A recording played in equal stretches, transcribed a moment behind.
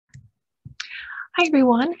Hi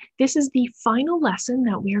everyone, this is the final lesson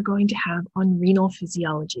that we are going to have on renal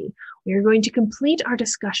physiology. We are going to complete our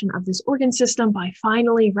discussion of this organ system by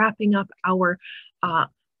finally wrapping up our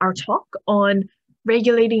talk on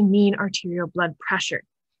regulating mean arterial blood pressure.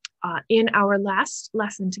 In our last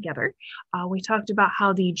lesson together, we talked about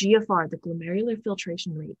how the GFR, the glomerular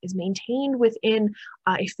filtration rate, is maintained within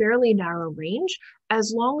a fairly narrow range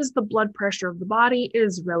as long as the blood pressure of the body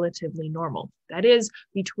is relatively normal. That is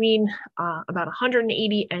between about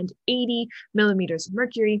 180 and 80 millimeters of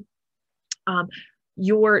mercury.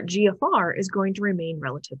 Your GFR is going to remain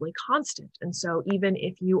relatively constant. And so even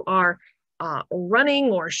if you are running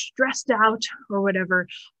or stressed out or whatever,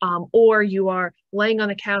 or you are laying on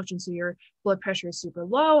the couch and so your blood pressure is super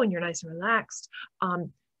low and you're nice and relaxed,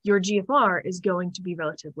 your GFR is going to be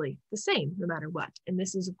relatively the same no matter what. And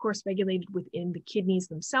this is of course regulated within the kidneys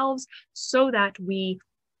themselves so that we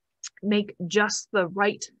make just the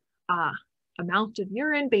right amount of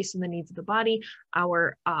urine based on the needs of the body.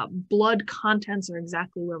 Our blood contents are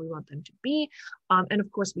exactly where we want them to be. And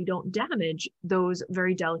of course, we don't damage those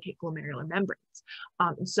very delicate glomerular membranes.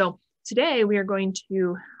 So today we are going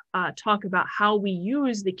to talk about how we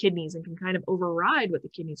use the kidneys and can kind of override what the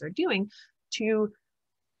kidneys are doing to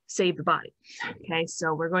save the body. Okay,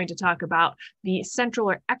 so we're going to talk about the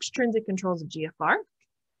central or extrinsic controls of GFR,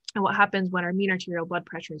 and what happens when our mean arterial blood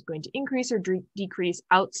pressure is going to increase or decrease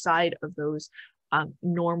outside of those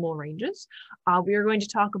normal ranges. We are going to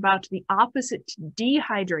talk about the opposite to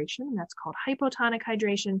dehydration, that's called hypotonic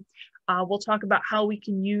hydration. We'll talk about how we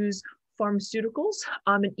can use pharmaceuticals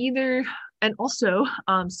and also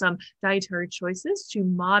some dietary choices to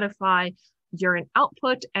modify urine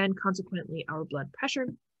output and consequently our blood pressure.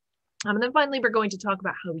 And then finally, we're going to talk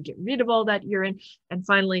about how we get rid of all that urine and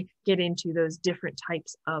finally get into those different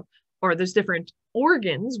types of, or those different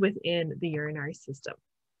organs within the urinary system.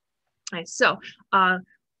 Okay, so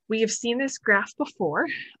we have seen this graph before.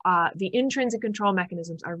 The intrinsic control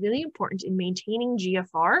mechanisms are really important in maintaining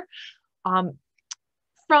GFR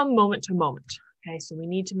from moment to moment. Okay, so we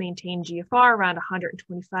need to maintain GFR around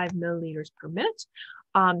 125 milliliters per minute.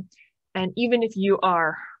 And even if you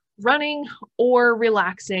are running or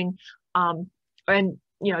relaxing, and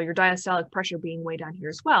your diastolic pressure being way down here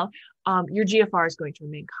as well, your GFR is going to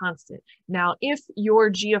remain constant. Now, if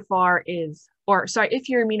your GFR is, if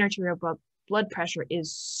your mean arterial blood pressure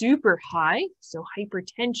is super high, so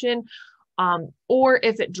hypertension, or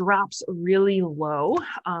if it drops really low,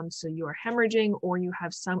 so you are hemorrhaging or you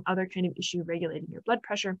have some other kind of issue regulating your blood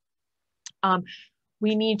pressure,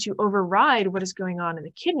 we need to override what is going on in the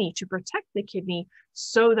kidney to protect the kidney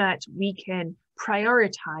so that we can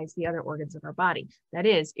prioritize the other organs of our body. That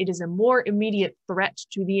is, it is a more immediate threat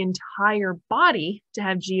to the entire body to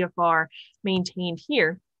have GFR maintained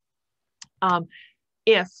here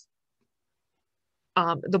if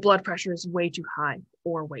the blood pressure is way too high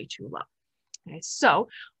or way too low. Okay, so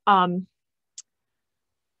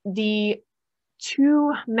the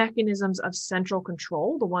two mechanisms of central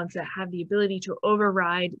control, the ones that have the ability to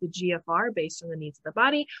override the GFR based on the needs of the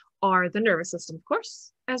body, are the nervous system, of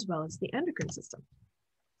course, as well as the endocrine system.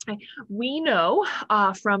 Okay. We know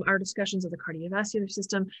from our discussions of the cardiovascular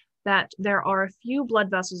system that there are a few blood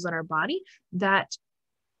vessels in our body that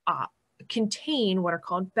contain what are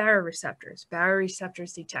called baroreceptors.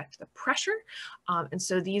 Baroreceptors detect the pressure, and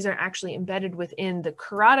so these are actually embedded within the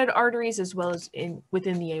carotid arteries as well as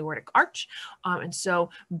within the aortic arch. And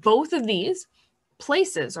so both of these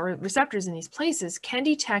places or receptors in these places can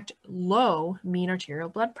detect low mean arterial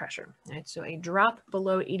blood pressure. Right? So a drop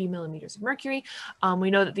below 80 millimeters of mercury.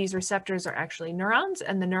 We know that these receptors are actually neurons,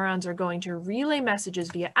 and the neurons are going to relay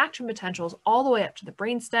messages via action potentials all the way up to the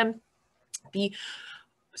brainstem. The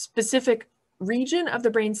specific region of the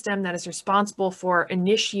brainstem that is responsible for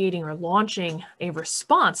initiating or launching a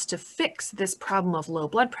response to fix this problem of low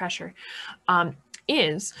blood pressure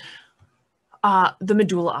is the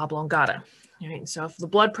medulla oblongata. Right? So if the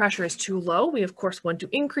blood pressure is too low, we of course want to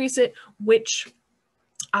increase it. Which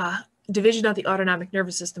division of the autonomic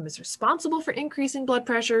nervous system is responsible for increasing blood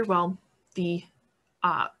pressure? Well, the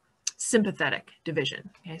sympathetic division.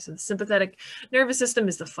 Okay, so the sympathetic nervous system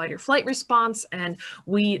is the fight or flight response, and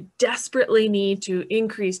we desperately need to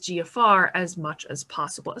increase GFR as much as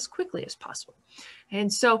possible, as quickly as possible.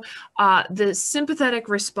 And so the sympathetic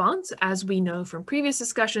response, as we know from previous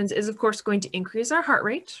discussions, is of course going to increase our heart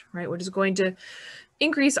rate, right? Which is going to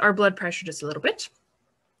increase our blood pressure just a little bit.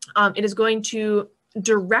 It is going to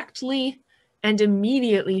directly and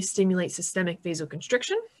immediately stimulate systemic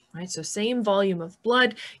vasoconstriction. Right, so same volume of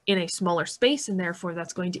blood in a smaller space, and therefore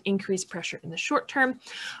that's going to increase pressure in the short term.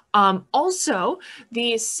 Also,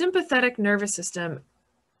 the sympathetic nervous system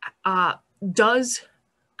does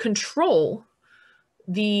control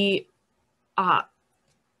the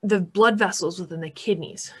blood vessels within the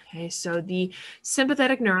kidneys. Okay, so the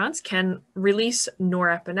sympathetic neurons can release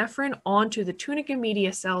norepinephrine onto the tunica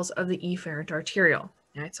media cells of the efferent arteriole.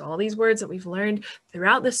 Right, so all these words that we've learned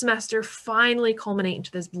throughout the semester finally culminate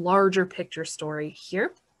into this larger picture story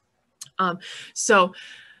here. So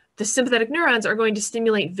the sympathetic neurons are going to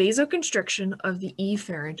stimulate vasoconstriction of the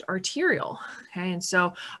efferent arteriole. Okay, and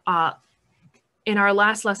so in our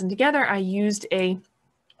last lesson together, I used an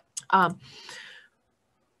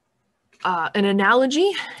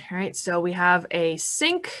analogy, right? So we have a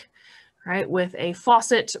sink, right, with a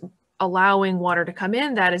faucet allowing water to come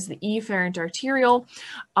in. That is the efferent arteriole.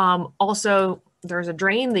 Also, there's a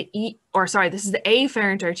drain, this is the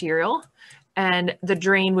afferent arteriole, and the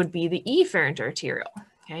drain would be the efferent arteriole.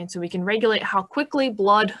 Okay, and so we can regulate how quickly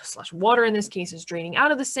blood/water in this case is draining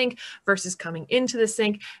out of the sink versus coming into the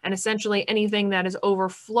sink. And essentially anything that is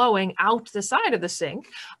overflowing out the side of the sink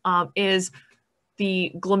is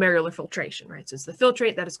the glomerular filtration, right? So it's the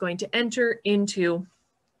filtrate that is going to enter into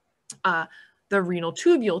the renal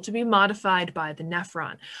tubule to be modified by the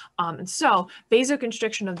nephron. And so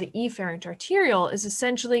vasoconstriction of the efferent arteriole is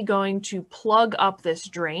essentially going to plug up this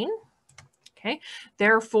drain. Okay,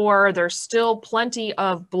 therefore there's still plenty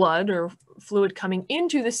of blood or fluid coming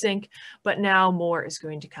into the sink, but now more is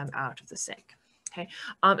going to come out of the sink. Okay,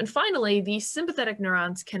 and finally, the sympathetic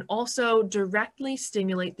neurons can also directly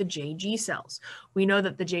stimulate the JG cells. We know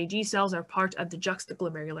that the JG cells are part of the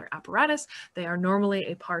juxtaglomerular apparatus. They are normally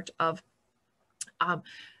a part of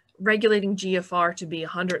regulating GFR to be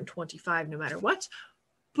 125 no matter what.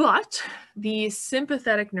 But the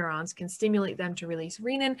sympathetic neurons can stimulate them to release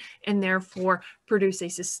renin and therefore produce a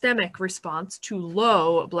systemic response to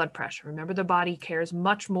low blood pressure. Remember, the body cares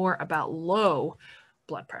much more about low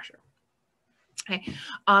blood pressure. Okay,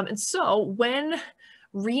 and so when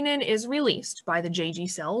renin is released by the JG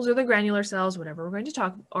cells or the granular cells, whatever we're going to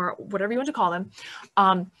talk, or whatever you want to call them,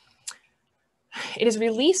 it is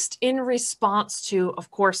released in response to, of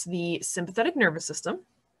course, the sympathetic nervous system.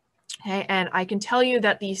 Okay, and I can tell you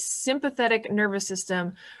that the sympathetic nervous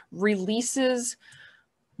system releases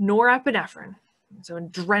norepinephrine, so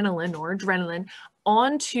adrenaline,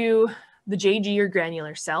 onto the JG or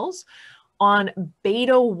granular cells on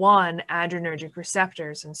beta-1 adrenergic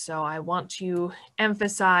receptors. And so I want to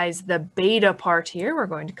emphasize the beta part here. We're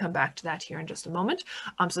going to come back to that here in just a moment.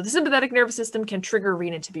 So the sympathetic nervous system can trigger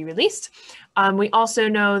renin to be released. We also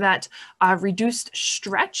know that reduced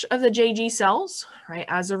stretch of the JG cells, right,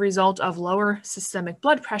 as a result of lower systemic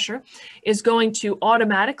blood pressure, is going to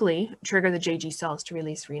automatically trigger the JG cells to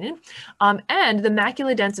release renin. And the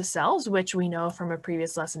macula densa cells, which we know from a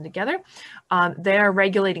previous lesson together, they are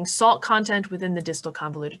regulating salt content within the distal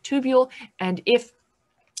convoluted tubule. And if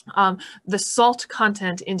the salt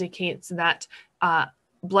content indicates that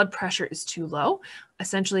blood pressure is too low,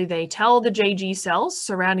 essentially they tell the JG cells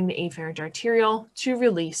surrounding the afferent arteriole to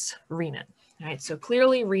release renin. All right, so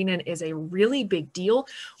clearly renin is a really big deal.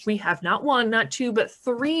 We have not one, not two, but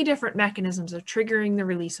three different mechanisms of triggering the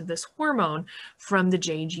release of this hormone from the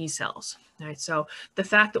JG cells. All right, so the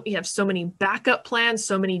fact that we have so many backup plans,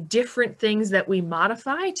 so many different things that we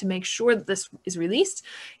modify to make sure that this is released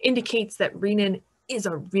indicates that renin is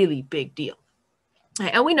a really big deal.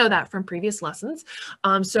 And we know that from previous lessons.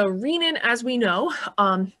 So renin, as we know,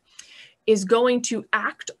 is going to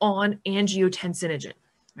act on angiotensinogen.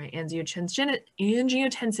 Right?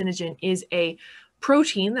 Angiotensinogen is a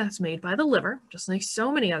protein that's made by the liver, just like so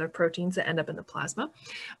many other proteins that end up in the plasma.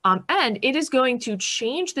 And it is going to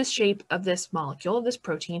change the shape of this molecule, of this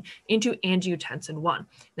protein, into angiotensin 1.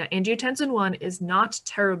 Now, angiotensin 1 is not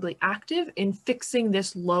terribly active in fixing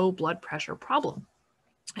this low blood pressure problem.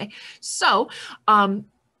 Okay? So,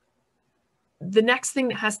 the next thing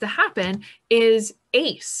that has to happen is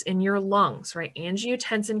ACE in your lungs, right?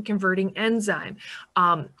 Angiotensin converting enzyme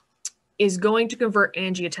is going to convert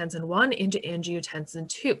angiotensin 1 into angiotensin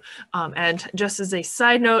 2. And just as a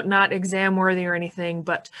side note, not exam worthy or anything,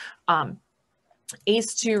 but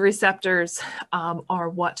ACE2 receptors are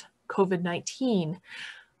what COVID-19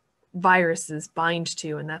 viruses bind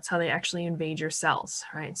to, and that's how they actually invade your cells,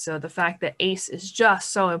 right? So the fact that ACE is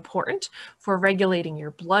just so important for regulating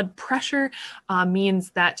your blood pressure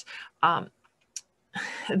means that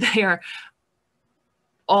they are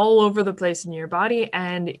all over the place in your body,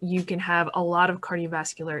 and you can have a lot of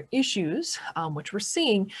cardiovascular issues, which we're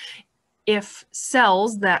seeing if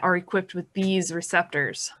cells that are equipped with these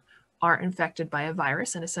receptors are infected by a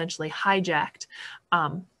virus and essentially hijacked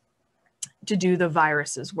to do the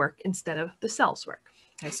virus's work instead of the cell's work.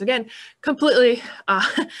 Okay, so again, completely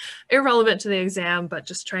irrelevant to the exam, but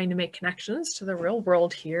just trying to make connections to the real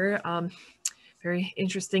world here. Very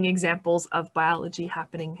interesting examples of biology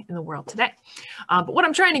happening in the world today. But what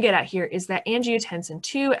I'm trying to get at here is that angiotensin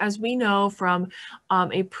II, as we know from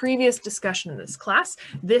a previous discussion in this class,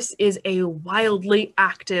 this is a wildly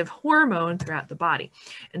active hormone throughout the body.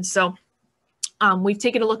 And so we've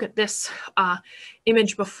taken a look at this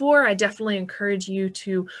image before. I definitely encourage you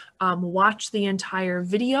to watch the entire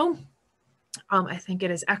video. I think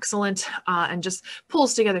it is excellent and just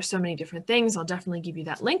pulls together so many different things. I'll definitely give you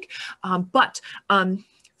that link. But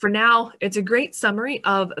for now, it's a great summary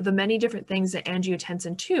of the many different things that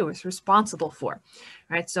angiotensin II is responsible for.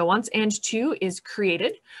 Right? So once Ang2 is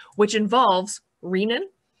created, which involves renin,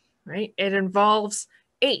 right? It involves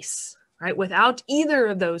ACE, right? Without either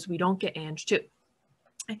of those, we don't get Ang2.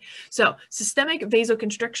 So systemic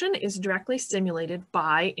vasoconstriction is directly stimulated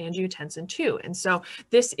by angiotensin II. And so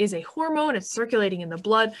this is a hormone, it's circulating in the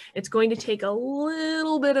blood. It's going to take a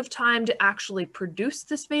little bit of time to actually produce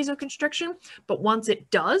this vasoconstriction, but once it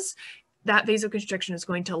does, that vasoconstriction is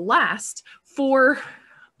going to last for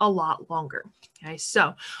a lot longer. Okay,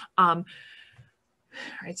 so so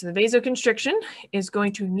the vasoconstriction is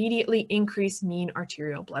going to immediately increase mean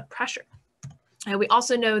arterial blood pressure. And we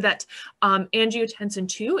also know that angiotensin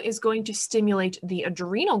II is going to stimulate the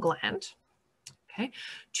adrenal gland, okay,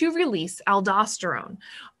 to release aldosterone.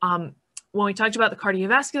 When we talked about the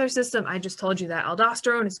cardiovascular system, I just told you that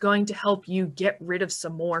aldosterone is going to help you get rid of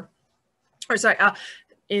some more,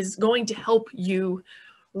 is going to help you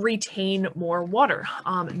retain more water.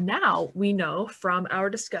 Now we know from our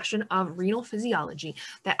discussion of renal physiology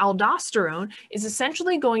that aldosterone is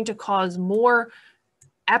essentially going to cause more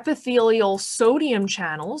epithelial sodium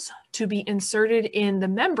channels to be inserted in the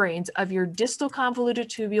membranes of your distal convoluted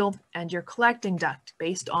tubule and your collecting duct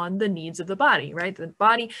based on the needs of the body, right? The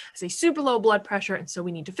body has a super low blood pressure, and so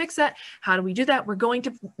we need to fix that. How do we do that? We're going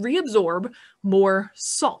to reabsorb more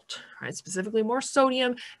salt, right? Specifically more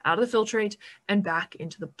sodium out of the filtrate and back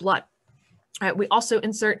into the blood. Right, we also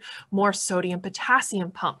insert more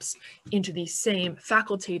sodium-potassium pumps into these same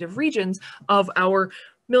facultative regions of our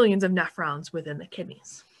millions of nephrons within the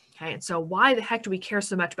kidneys. Okay, and so why the heck do we care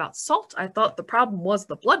so much about salt? I thought the problem was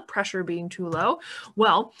the blood pressure being too low.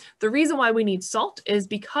 Well, the reason why we need salt is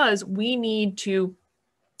because we need to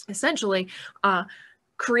essentially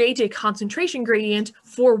create a concentration gradient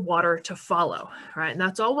for water to follow, right? And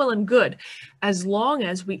that's all well and good, as long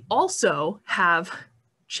as we also have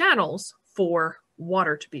channels for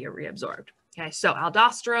water to be reabsorbed. Okay, so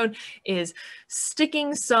aldosterone is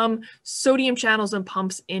sticking some sodium channels and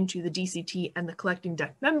pumps into the DCT and the collecting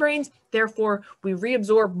duct membranes. Therefore, we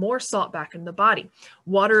reabsorb more salt back in the body.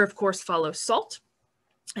 Water, of course, follows salt.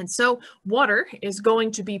 And so water is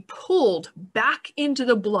going to be pulled back into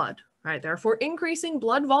the blood, right? Therefore, increasing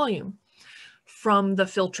blood volume from the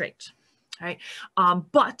filtrate. Right?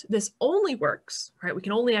 But this only works, right? We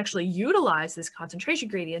can only actually utilize this concentration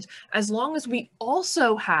gradient as long as we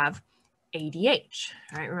also have ADH,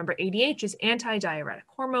 right? Remember, ADH is antidiuretic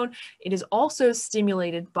hormone. It is also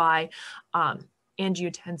stimulated by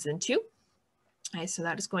angiotensin II. Okay, so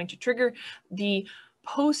that is going to trigger the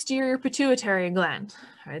posterior pituitary gland,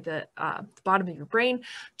 right, the bottom of your brain,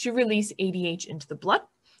 to release ADH into the blood.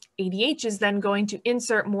 ADH is then going to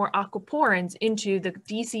insert more aquaporins into the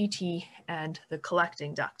DCT and the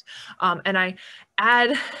collecting duct. And I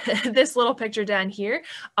add this little picture down here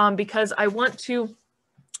because I want to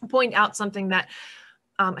point out something that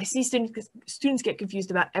I see students get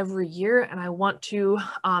confused about every year, and I want to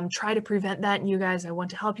try to prevent that in you guys. I want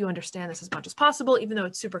to help you understand this as much as possible, even though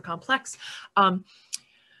it's super complex.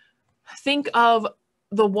 Think of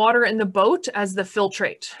the water in the boat as the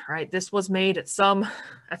filtrate, right? This was made at some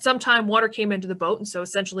time, water came into the boat, and so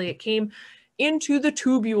essentially it came into the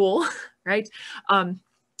tubule, right,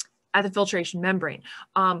 at the filtration membrane.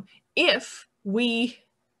 If we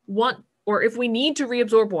want, or if we need to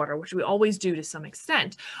reabsorb water, which we always do to some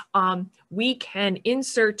extent, we can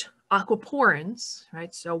insert aquaporins,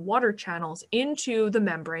 right, so water channels, into the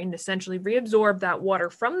membrane, essentially reabsorb that water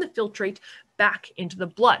from the filtrate back into the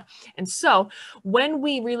blood. And so when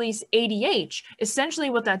we release ADH, essentially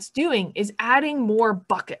what that's doing is adding more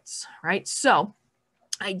buckets, right? So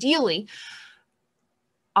ideally,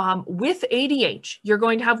 with ADH, you're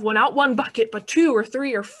going to have not one bucket, but 2 or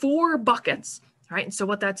 3 or 4 buckets, right? And so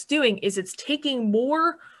what that's doing is it's taking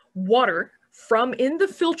more water from in the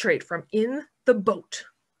filtrate, from in the boat,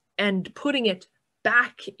 and putting it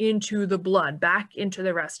back into the blood, back into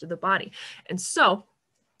the rest of the body. And so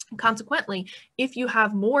consequently, if you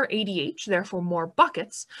have more ADH, therefore more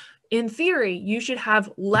buckets, in theory, you should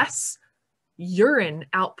have less urine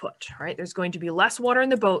output, right? There's going to be less water in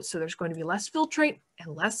the boat, so there's going to be less filtrate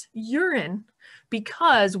and less urine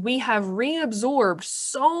because we have reabsorbed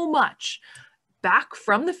so much back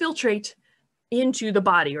from the filtrate into the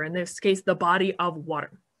body, or in this case, the body of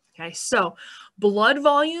water. Okay, so blood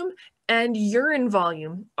volume and urine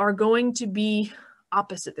volume are going to be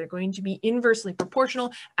opposite. They're going to be inversely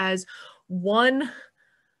proportional. As one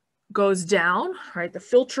goes down, right, the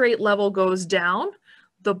filtrate level goes down,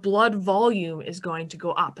 the blood volume is going to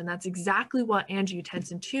go up. And that's exactly what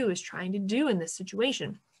angiotensin II is trying to do in this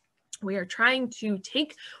situation. We are trying to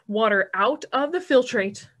take water out of the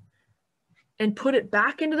filtrate and put it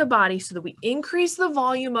back into the body so that we increase the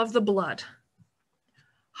volume of the blood.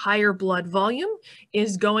 Higher blood volume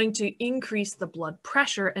is going to increase the blood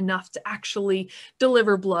pressure enough to actually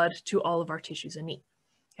deliver blood to all of our tissues and need.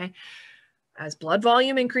 Okay? As blood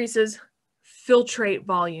volume increases, filtrate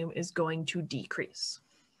volume is going to decrease.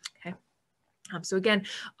 Okay? So again,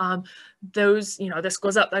 this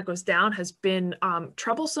goes up, that goes down has been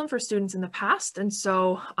troublesome for students in the past. And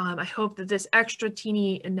so I hope that this extra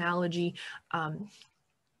teeny analogy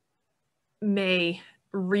may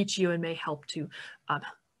reach you and may help to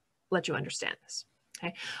let you understand this.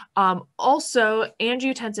 Okay. Also,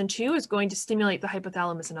 angiotensin II is going to stimulate the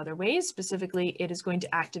hypothalamus in other ways. Specifically, it is going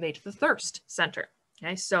to activate the thirst center.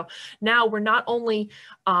 Okay, so now we're not only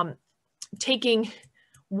taking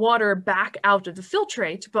water back out of the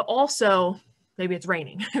filtrate, but also maybe it's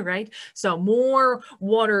raining, right? So more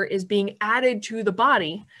water is being added to the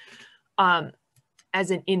body as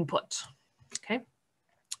an input. Okay.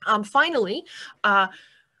 Finally,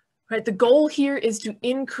 right, the goal here is to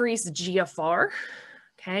increase GFR.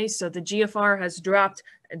 Okay, so the GFR has dropped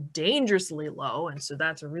dangerously low, and so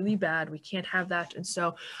that's really bad. We can't have that. And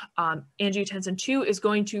so angiotensin II is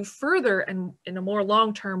going to further and in a more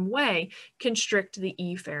long-term way constrict the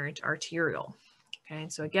efferent arteriole. Okay,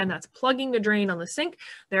 so again, that's plugging the drain on the sink.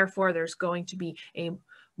 Therefore, there's going to be a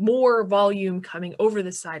more volume coming over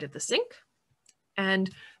the side of the sink,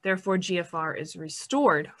 and therefore GFR is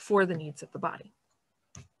restored for the needs of the body.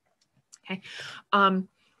 Okay.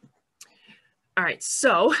 All right,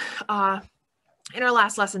 so in our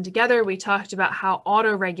last lesson together, we talked about how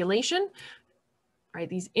autoregulation, right,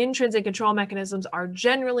 these intrinsic control mechanisms are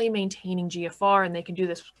generally maintaining GFR, and they can do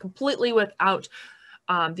this completely without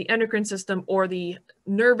the endocrine system or the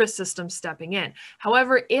nervous system stepping in.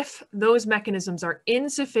 However, if those mechanisms are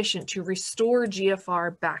insufficient to restore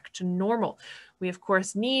GFR back to normal, we of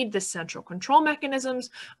course need the central control mechanisms.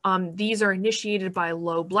 These are initiated by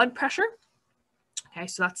low blood pressure. Okay,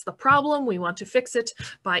 so that's the problem. We want to fix it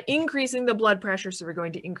by increasing the blood pressure, so we're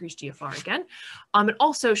going to increase GFR again. And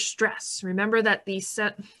also stress. Remember that the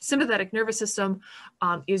sympathetic nervous system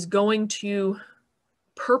is going to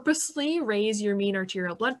purposely raise your mean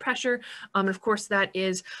arterial blood pressure. And of course, that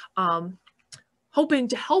is hoping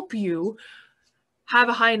to help you have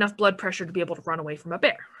a high enough blood pressure to be able to run away from a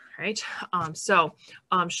bear, right?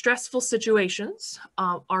 Stressful situations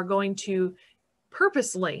are going to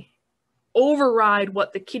purposely override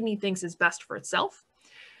what the kidney thinks is best for itself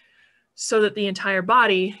so that the entire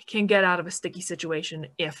body can get out of a sticky situation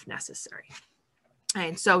if necessary.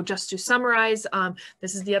 And so just to summarize,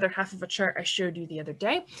 this is the other half of a chart I showed you the other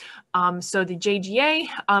day. So the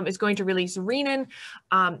JGA is going to release renin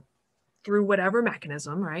through whatever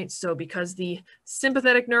mechanism, right? So because the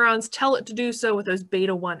sympathetic neurons tell it to do so with those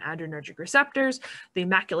beta-1 adrenergic receptors, the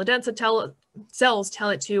macula densa cells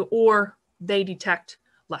tell it to, or they detect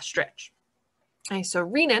less stretch. Okay, so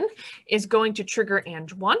renin is going to trigger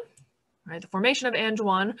Ang1, right? The formation of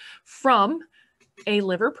Ang1 from a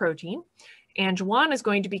liver protein. Ang1 is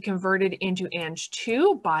going to be converted into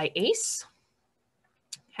Ang2 by ACE.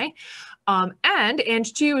 Okay, and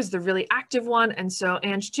Ang2 is the really active one, and so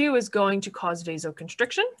Ang2 is going to cause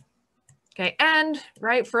vasoconstriction. Okay, and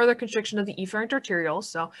right, further constriction of the efferent arteriole,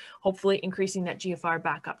 so hopefully increasing that GFR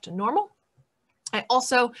back up to normal. And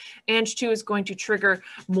also, Ang2 is going to trigger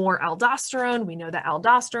more aldosterone. We know that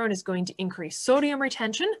aldosterone is going to increase sodium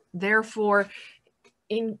retention, therefore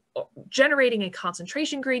in generating a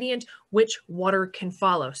concentration gradient, which water can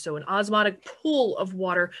follow. So an osmotic pool of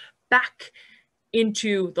water back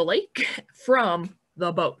into the lake from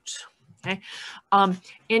the boat. Okay.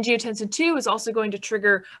 Angiotensin II is also going to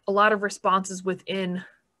trigger a lot of responses within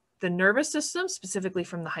the nervous system, specifically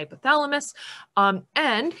from the hypothalamus,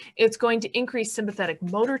 and it's going to increase sympathetic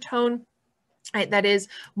motor tone. Right? That is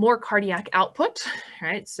more cardiac output,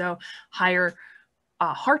 right? So higher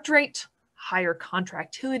heart rate, higher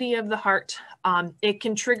contractility of the heart. It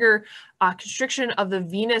can trigger constriction of the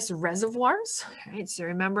venous reservoirs, right? So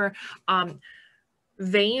remember,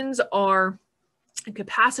 veins are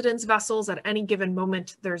capacitance vessels. At any given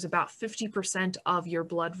moment, there's about 50% of your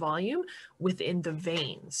blood volume within the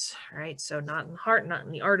veins, right? So not in the heart, not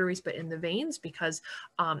in the arteries, but in the veins, because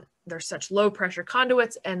they're such low pressure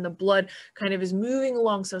conduits and the blood kind of is moving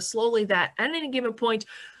along so slowly that at any given point,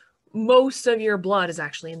 most of your blood is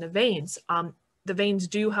actually in the veins. The veins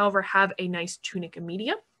do, however, have a nice tunica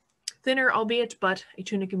media, thinner albeit, but a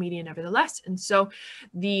tunica media nevertheless. And so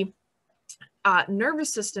the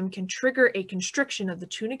nervous system can trigger a constriction of the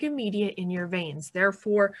tunica media in your veins,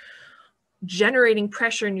 therefore generating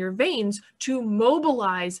pressure in your veins to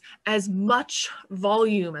mobilize as much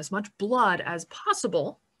volume, as much blood as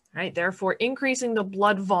possible, right? Therefore increasing the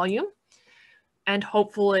blood volume and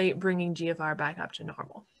hopefully bringing GFR back up to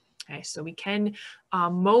normal. Okay, so we can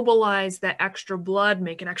mobilize that extra blood,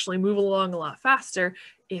 make it actually move along a lot faster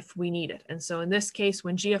if we need it. And so in this case,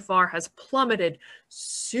 when GFR has plummeted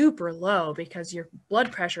super low because your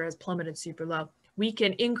blood pressure has plummeted super low, we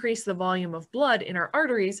can increase the volume of blood in our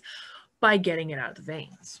arteries by getting it out of the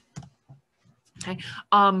veins. Okay,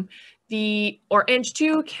 the orange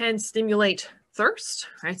 2 can stimulate thirst,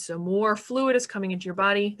 right? So more fluid is coming into your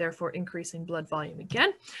body, therefore increasing blood volume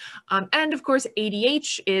again. And of course,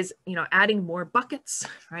 ADH is, adding more buckets,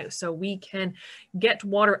 right? So we can get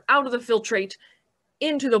water out of the filtrate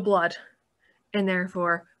into the blood and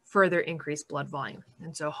therefore further increase blood volume.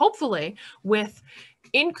 And so hopefully with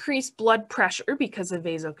increased blood pressure because of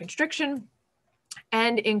vasoconstriction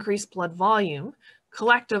and increased blood volume,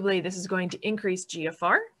 collectively, this is going to increase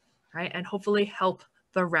GFR, right? And hopefully help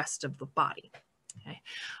the rest of the body. Okay,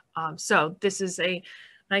 so this is a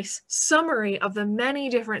nice summary of the many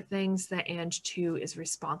different things that ANG2 is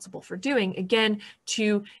responsible for doing, again,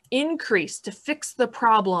 to fix the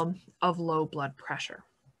problem of low blood pressure.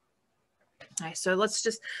 Okay, so let's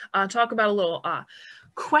just talk about a little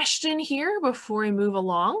question here before we move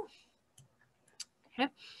along. Okay.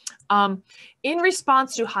 In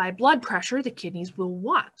response to high blood pressure, the kidneys will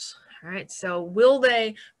what? All right, so will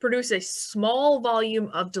they produce a small volume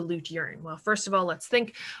of dilute urine? Well, first of all, let's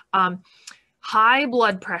think high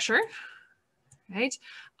blood pressure, right?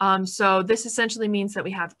 So this essentially means that we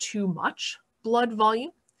have too much blood volume,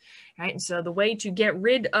 right? And so the way to get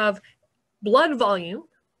rid of blood volume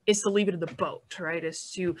is to leave it in the boat, right?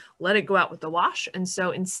 Is to let it go out with the wash. And so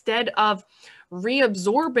instead of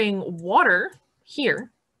reabsorbing water here,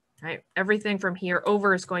 right, everything from here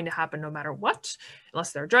over is going to happen no matter what,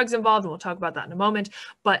 unless there are drugs involved, and we'll talk about that in a moment.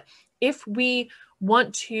 But if we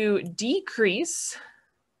want to decrease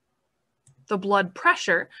the blood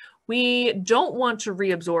pressure, we don't want to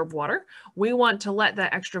reabsorb water. We want to let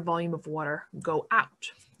that extra volume of water go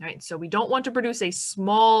out, right? So we don't want to produce a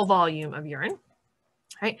small volume of urine,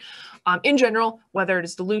 right? In general, whether it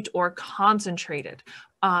is dilute or concentrated.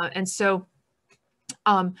 And so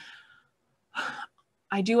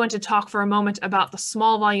I do want to talk for a moment about the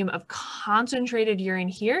small volume of concentrated urine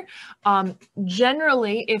here.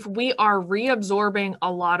 Generally, if we are reabsorbing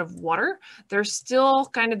a lot of water, there's still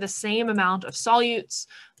kind of the same amount of solutes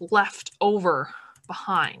left over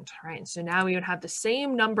behind, right? So now we would have the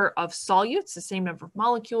same number of solutes, the same number of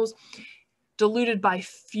molecules, diluted by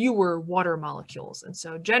fewer water molecules. And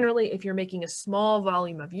so generally, if you're making a small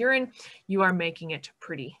volume of urine, you are making it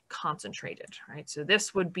pretty concentrated, right? So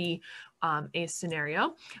this would be a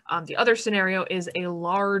scenario. The other scenario is a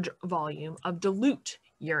large volume of dilute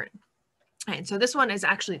urine. And so this one is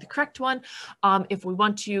actually the correct one. If we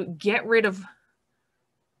want to get rid of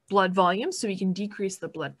blood volume so we can decrease the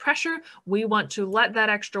blood pressure, we want to let that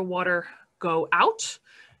extra water go out,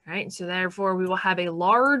 right? So therefore we will have a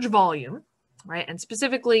large volume, right? And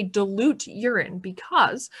specifically dilute urine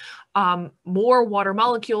because more water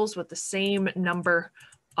molecules with the same number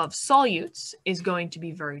of solutes is going to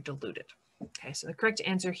be very diluted. Okay, so the correct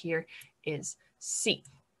answer here is C.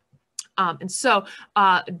 And so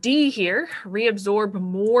D here, reabsorb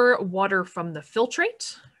more water from the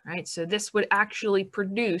filtrate, right? So this would actually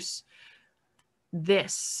produce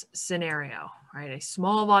this scenario, right? A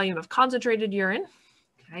small volume of concentrated urine,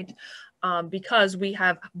 right? Because we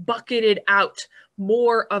have bucketed out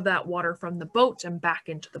more of that water from the boat and back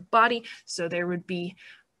into the body. So there would be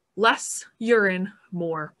less urine,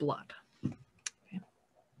 more blood.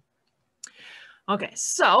 Okay,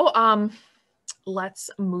 so let's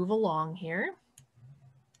move along here.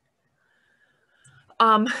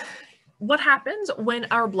 What happens when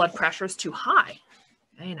our blood pressure is too high?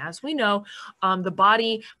 And as we know, the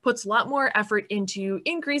body puts a lot more effort into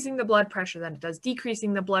increasing the blood pressure than it does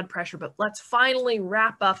decreasing the blood pressure. But let's finally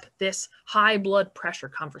wrap up this high blood pressure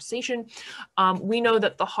conversation. We know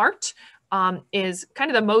that the heart is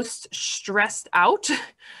kind of the most stressed out,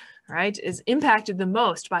 right? Is impacted the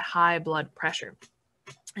most by high blood pressure.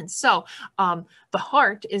 And so the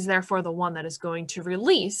heart is therefore the one that is going to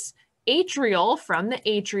release atrial from the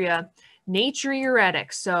atria,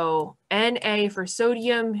 natriuretic. So Na for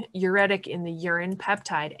sodium, uretic in the urine,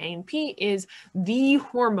 peptide ANP is the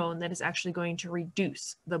hormone that is actually going to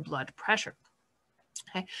reduce the blood pressure.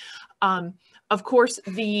 Okay. Of course,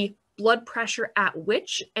 the blood pressure at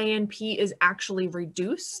which ANP is actually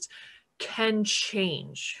reduced can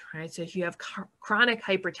change, right? So if you have chronic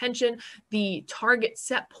hypertension, the target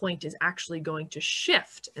set point is actually going to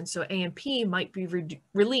shift. And so ANP might be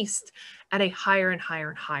released at a higher and higher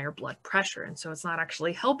and higher blood pressure. And so it's not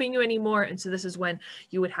actually helping you anymore. And so this is when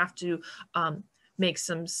you would have to make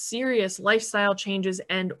some serious lifestyle changes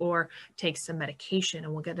and or take some medication.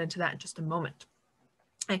 And we'll get into that in just a moment.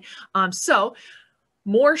 Okay. So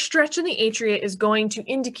more stretch in the atria is going to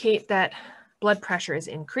indicate that blood pressure is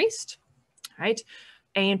increased. Right?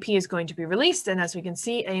 ANP is going to be released, and as we can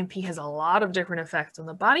see, ANP has a lot of different effects on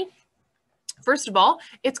the body. First of all,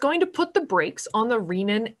 it's going to put the brakes on the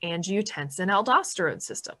renin, angiotensin, aldosterone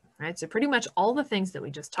system, right? So pretty much all the things that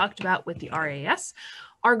we just talked about with the RAS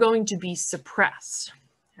are going to be suppressed,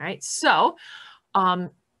 right? So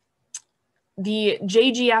the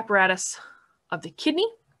JG apparatus of the kidney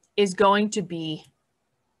is going to be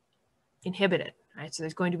inhibited. Right, so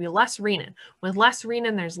there's going to be less renin. With less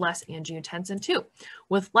renin, there's less angiotensin 2.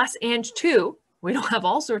 With less Ang2, we don't have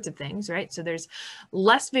all sorts of things, right? So there's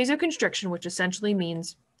less vasoconstriction, which essentially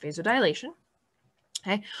means vasodilation.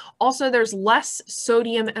 Okay. Also, there's less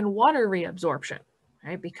sodium and water reabsorption,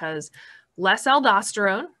 right? Because less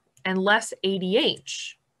aldosterone and less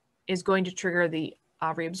ADH is going to trigger the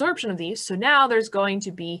reabsorption of these. So now there's going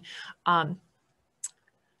to be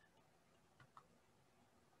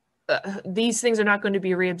these things are not going to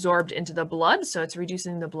be reabsorbed into the blood, so it's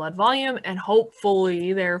reducing the blood volume and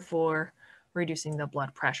hopefully, therefore, reducing the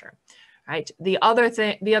blood pressure, right? The other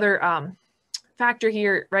factor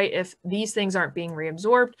here, right, if these things aren't being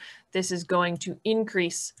reabsorbed, this is going to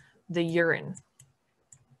increase the urine,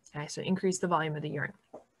 okay? So increase the volume of the urine.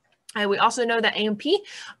 And we also know that ANP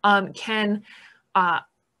can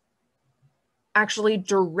actually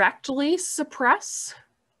directly suppress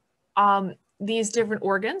these different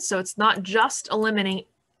organs. So it's not just eliminating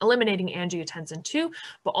angiotensin 2,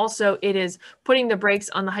 but also it is putting the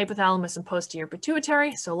brakes on the hypothalamus and posterior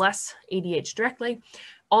pituitary, so less ADH directly.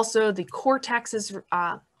 Also, the cortex is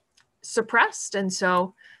suppressed, and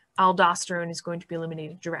so aldosterone is going to be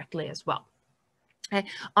eliminated directly as well. Okay.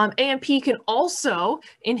 ANP can also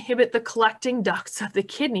inhibit the collecting ducts of the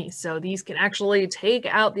kidney. So these can actually take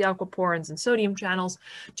out the aquaporins and sodium channels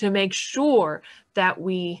to make sure that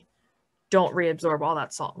we don't reabsorb all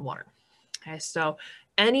that salt and water. Okay, so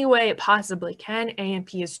any way it possibly can,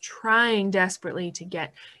 ANP is trying desperately to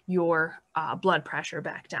get your blood pressure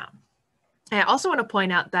back down. And I also want to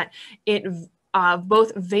point out that it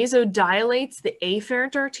both vasodilates the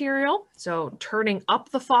afferent arteriole, so turning up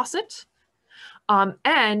the faucet,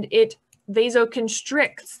 and it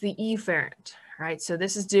vasoconstricts the efferent, right? So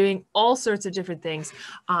this is doing all sorts of different things.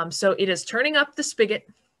 So it is turning up the spigot,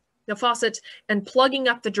 the faucet, and plugging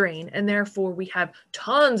up the drain, and therefore we have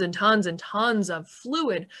tons and tons and tons of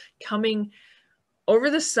fluid coming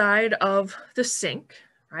over the side of the sink,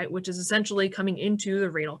 right, which is essentially coming into the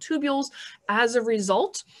renal tubules. As a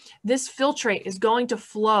result, this filtrate is going to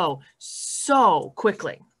flow so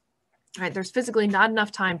quickly, right? There's physically not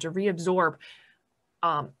enough time to reabsorb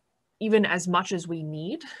even as much as we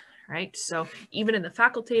need, right? So even in the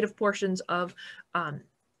facultative portions of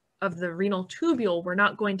the renal tubule, we're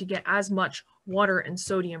not going to get as much water and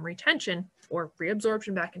sodium retention or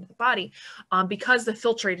reabsorption back into the body because the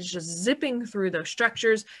filtrate is just zipping through those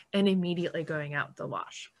structures and immediately going out the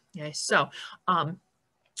wash. Okay, so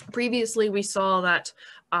previously we saw that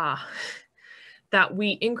that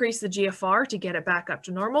we increased the GFR to get it back up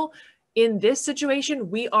to normal. In this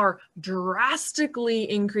situation, we are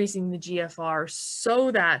drastically increasing the GFR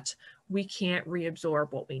so that we can't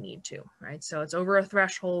reabsorb what we need to, right? So it's over a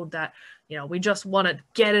threshold that, you know, we just want to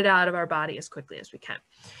get it out of our body as quickly as we can,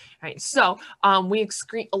 right? So we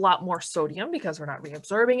excrete a lot more sodium because we're not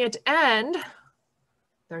reabsorbing it, and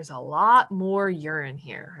there's a lot more urine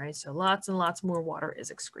here, right? So lots and lots more water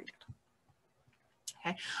is excreted.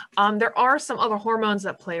 Okay. There are some other hormones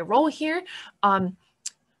that play a role here.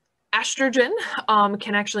 Estrogen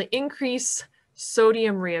can actually increase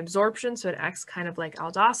sodium reabsorption, so it acts kind of like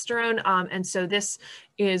aldosterone, and so this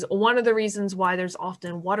is one of the reasons why there's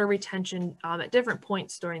often water retention at different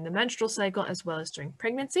points during the menstrual cycle as well as during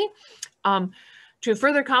pregnancy. To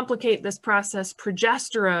further complicate this process,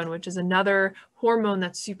 progesterone, which is another hormone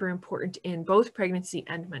that's super important in both pregnancy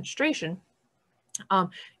and menstruation,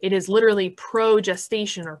 It is literally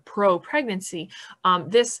pro-gestation or pro-pregnancy.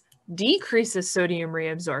 This decreases sodium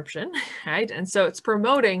reabsorption, right? And so it's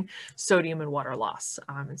promoting sodium and water loss.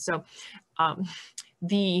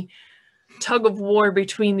 The tug of war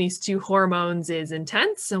between these two hormones is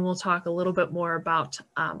intense, and we'll talk a little bit more about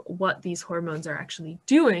what these hormones are actually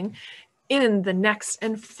doing in the next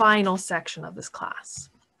and final section of this class.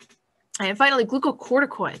 And finally,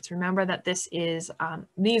 glucocorticoids. Remember that this is,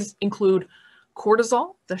 these include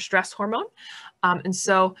cortisol, the stress hormone. And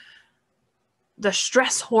so the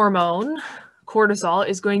stress hormone, cortisol,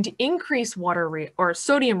 is going to increase or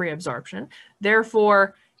sodium reabsorption,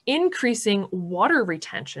 therefore increasing water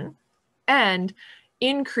retention and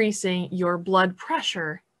increasing your blood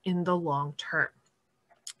pressure in the long term.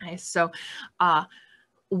 Okay, so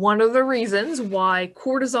one of the reasons why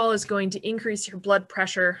cortisol is going to increase your blood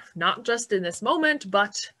pressure, not just in this moment,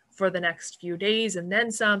 but for the next few days and then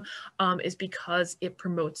some, is because it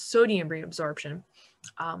promotes sodium reabsorption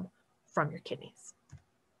from your kidneys.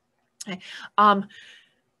 Okay.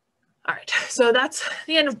 All right, so that's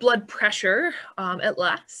the end of blood pressure at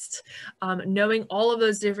last. Knowing all of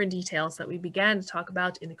those different details that we began to talk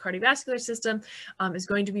about in the cardiovascular system is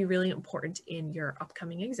going to be really important in your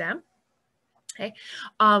upcoming exam. Okay,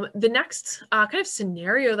 the next kind of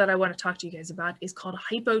scenario that I want to talk to you guys about is called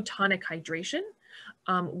hypotonic hydration.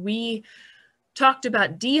 We talked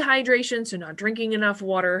about dehydration, so not drinking enough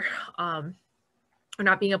water, or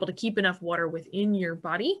not being able to keep enough water within your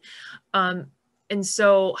body. And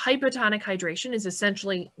so hypotonic hydration is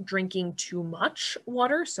essentially drinking too much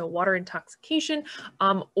water, so water intoxication,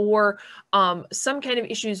 or some kind of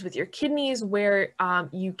issues with your kidneys where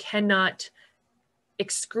you cannot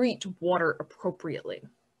excrete water appropriately.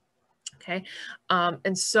 Okay,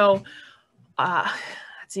 and so let's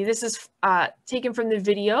see, this is taken from the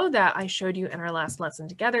video that I showed you in our last lesson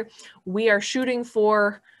together. We are shooting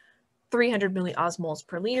for 300 milliosmoles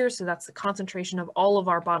per liter, so that's the concentration of all of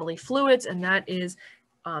our bodily fluids, and that is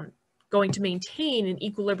going to maintain an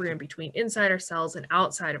equilibrium between inside our cells and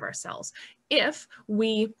outside of our cells. If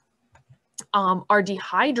we are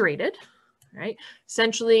dehydrated, right,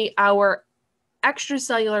 essentially our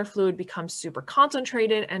extracellular fluid becomes super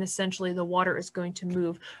concentrated, and essentially the water is going to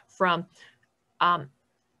move from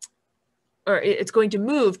or it's going to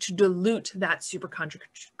move to dilute that super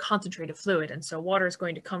concentrated fluid. And so water is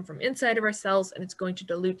going to come from inside of our cells, and it's going to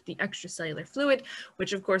dilute the extracellular fluid,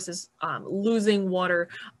 which of course is losing water,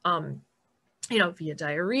 you know, via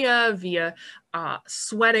diarrhea, via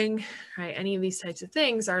sweating, right? Any of these types of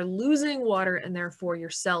things are losing water, and therefore your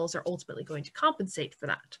cells are ultimately going to compensate for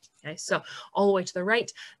that. Okay, so all the way to the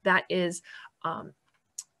right, that is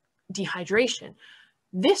dehydration.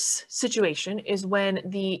 This situation is when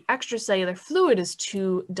the extracellular fluid is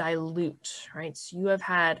too dilute, right? So you have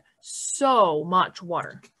had so much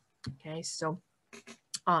water, okay? So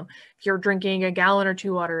if you're drinking a gallon or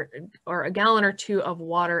two of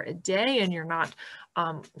water a day, and you're not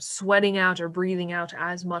sweating out or breathing out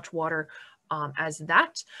as much water as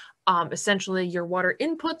that, essentially your water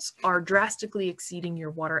inputs are drastically exceeding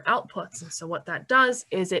your water outputs. And so what that does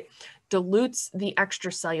is it dilutes the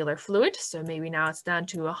extracellular fluid. So maybe now it's down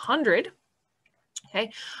to 100.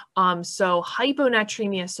 Okay, so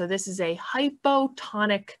hyponatremia, so this is a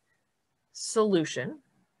hypotonic solution,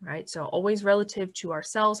 right? So always relative to our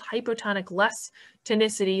cells, hypotonic, less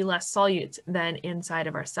tonicity, less solutes than inside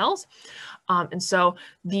of our cells. And so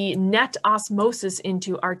the net osmosis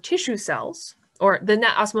into our tissue cells, or the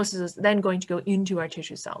net osmosis is then going to go into our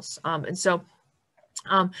tissue cells. And so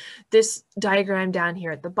this diagram down here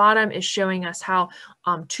at the bottom is showing us how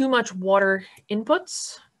too much water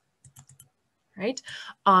inputs, right,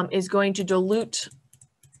 is going to dilute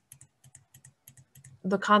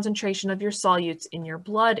the concentration of your solutes in your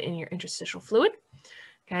blood, in your interstitial fluid,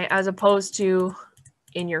 okay, as opposed to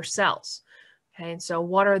in your cells. Okay, and so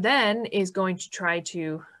water then is going to try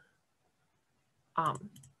to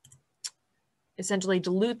essentially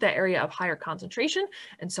dilute that area of higher concentration.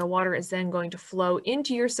 And so water is then going to flow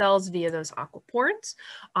into your cells via those aquaporins,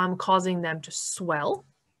 causing them to swell,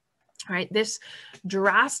 right? This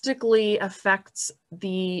drastically affects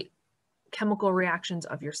the chemical reactions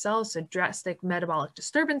of your cells, so drastic metabolic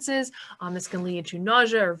disturbances. This can lead to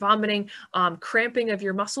nausea or vomiting, cramping of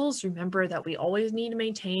your muscles. Remember that we always need to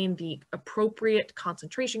maintain the appropriate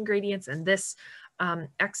concentration gradients, and this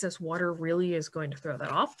excess water really is going to throw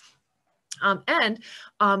that off. And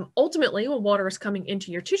ultimately, when water is coming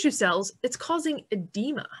into your tissue cells, it's causing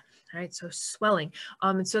edema. right? So swelling.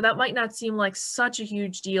 And so that might not seem like such a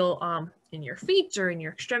huge deal in your feet or in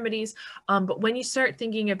your extremities, but when you start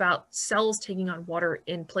thinking about cells taking on water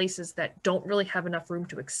in places that don't really have enough room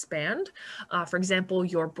to expand, for example,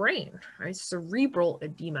 your brain, right? Cerebral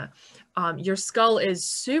edema. Your skull is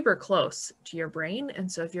super close to your brain, and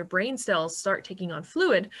so if your brain cells start taking on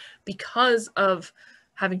fluid because of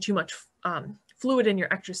having too much fluid in your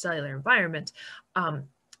extracellular environment,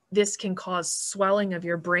 this can cause swelling of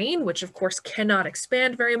your brain, which of course cannot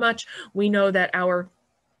expand very much. We know that our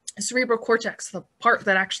cerebral cortex, the part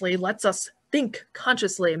that actually lets us think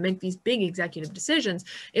consciously and make these big executive decisions,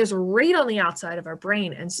 is right on the outside of our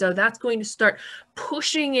brain. And so that's going to start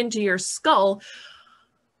pushing into your skull.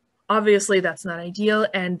 Obviously, that's not ideal.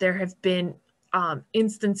 And there have been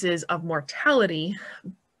instances of mortality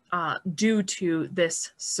due to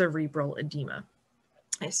this cerebral edema.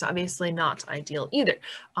 It's obviously not ideal either.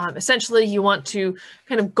 Essentially, you want to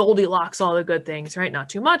kind of Goldilocks all the good things, right? Not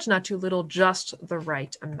too much, not too little, just the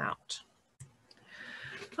right amount.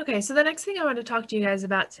 Okay, so the next thing I want to talk to you guys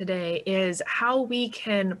about today is how we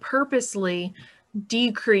can purposely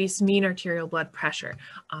decrease mean arterial blood pressure.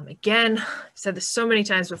 Again, I've said this so many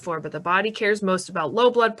times before, but the body cares most about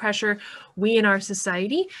low blood pressure. We in our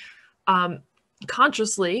society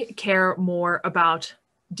consciously care more about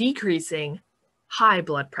decreasing high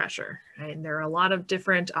blood pressure, right? And there are a lot of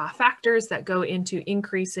different factors that go into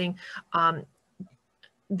increasing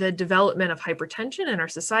the development of hypertension in our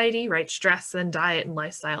society, right? Stress and diet and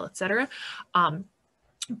lifestyle, etc.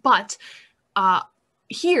 But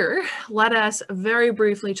here, let us very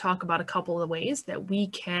briefly talk about a couple of ways that we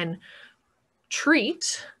can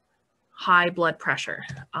treat high blood pressure.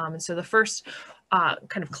 And so the first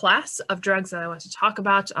kind of class of drugs that I want to talk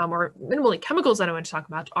about, or minimally chemicals that I want to talk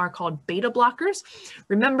about, are called beta blockers.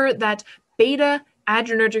 Remember that beta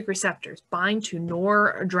adrenergic receptors bind to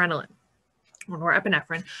noradrenaline or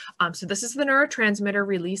norepinephrine. So this is the neurotransmitter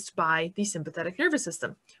released by the sympathetic nervous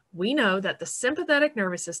system. We know that the sympathetic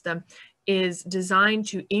nervous system is designed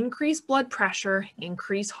to increase blood pressure,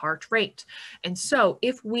 increase heart rate. And so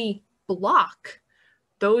if we block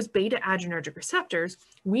those beta adrenergic receptors,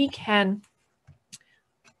 we can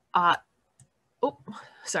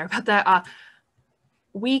sorry about that.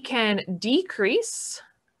 We can decrease.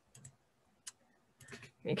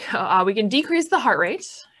 We can decrease the heart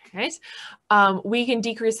rate. Right? We can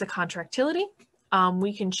decrease the contractility.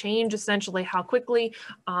 We can change essentially how quickly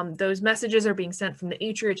those messages are being sent from the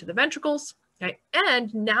atria to the ventricles. Okay?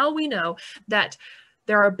 And now we know that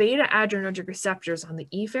there are beta adrenergic receptors on the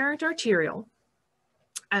efferent arteriole,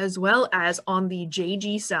 as well as on the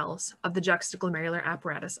JG cells of the juxtaglomerular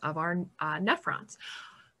apparatus of our nephrons.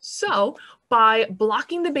 So by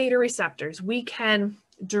blocking the beta receptors, we can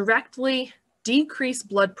directly decrease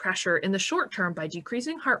blood pressure in the short term by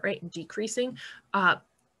decreasing heart rate and decreasing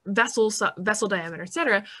vessel diameter,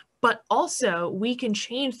 etc. But also we can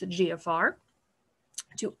change the GFR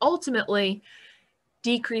to ultimately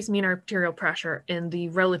decrease mean arterial pressure in the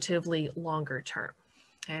relatively longer term.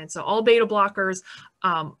 And so all beta blockers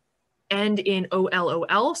end in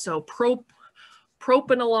OLOL. So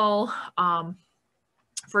propranolol,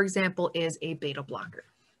 for example, is a beta blocker.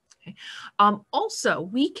 Okay. Also,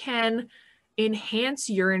 we can enhance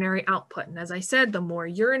urinary output. And as I said, the more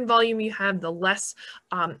urine volume you have, the less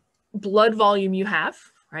blood volume you have,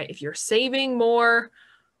 right? If you're saving more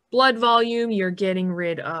blood volume, you're getting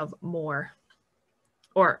rid of more.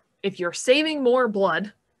 Or if you're saving more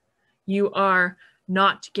blood, you are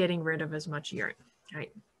not getting rid of as much urine,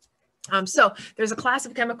 right? So there's a class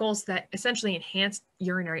of chemicals that essentially enhance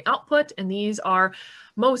urinary output, and these are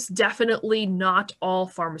most definitely not all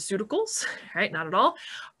pharmaceuticals, right? Not at all.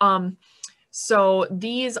 So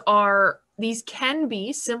these can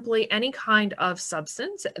be simply any kind of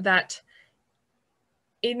substance that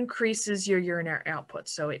increases your urinary output.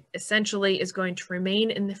 So it essentially is going to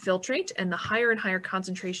remain in the filtrate, and the higher and higher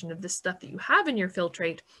concentration of this stuff that you have in your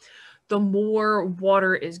filtrate, the more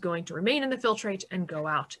water is going to remain in the filtrate and go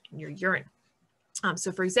out in your urine.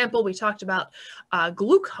 So for example, we talked about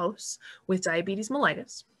glucose with diabetes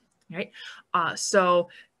mellitus, right? So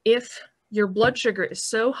if your blood sugar is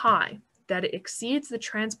so high that it exceeds the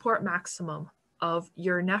transport maximum of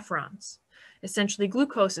your nephrons, essentially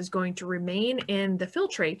glucose is going to remain in the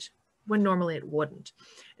filtrate when normally it wouldn't.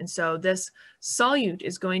 And so this solute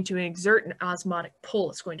is going to exert an osmotic pull.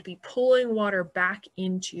 It's going to be pulling water back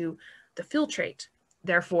into the filtrate,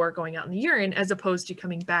 therefore going out in the urine as opposed to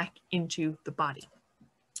coming back into the body.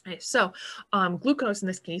 Okay, so glucose in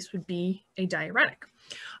this case would be a diuretic.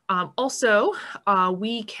 Also,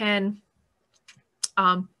 we can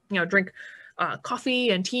drink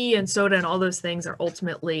coffee and tea and soda and all those things are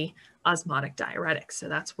ultimately osmotic diuretics. So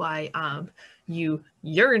that's why you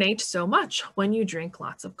urinate so much when you drink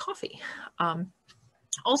lots of coffee.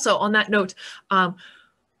 Also, on that note,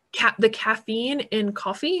 the caffeine in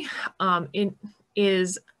coffee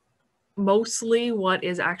is mostly what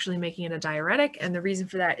is actually making it a diuretic, and the reason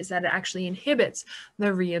for that is that it actually inhibits the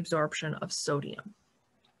reabsorption of sodium.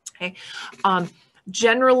 Okay.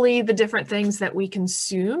 Generally, the different things that we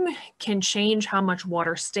consume can change how much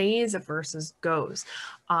water stays versus goes.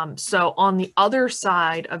 So on the other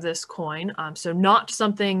side of this coin, so not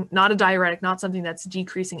a diuretic, not something that's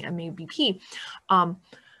decreasing MABP,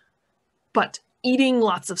 but eating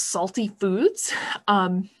lots of salty foods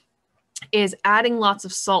is adding lots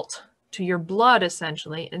of salt to your blood,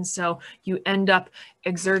 essentially. And so you end up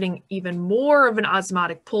exerting even more of an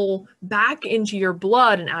osmotic pull back into your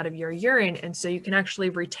blood and out of your urine. And so you can actually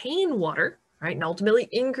retain water, right? And ultimately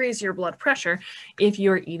increase your blood pressure if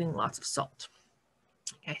you're eating lots of salt.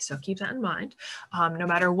 Okay, so keep that in mind. No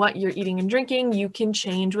matter what you're eating and drinking, you can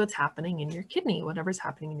change what's happening in your kidney, whatever's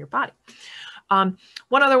happening in your body. One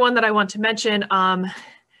other one that I want to mention,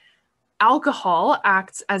 alcohol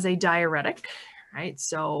acts as a diuretic, right?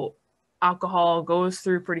 So alcohol goes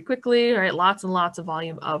through pretty quickly, right? Lots and lots of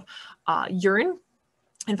volume of urine.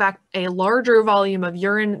 In fact, a larger volume of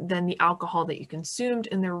urine than the alcohol that you consumed.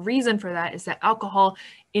 And the reason for that is that alcohol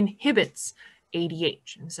inhibits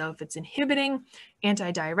ADH. And so if it's inhibiting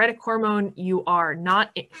antidiuretic hormone, you are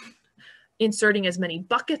not inserting as many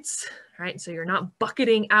buckets, right? So you're not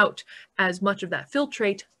bucketing out as much of that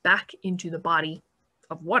filtrate back into the body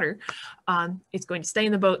of water. It's going to stay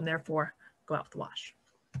in the boat and therefore go out the wash.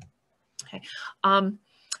 Okay.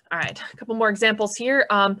 All right, a couple more examples here.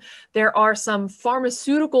 There are some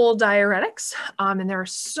pharmaceutical diuretics, and there are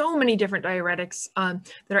so many different diuretics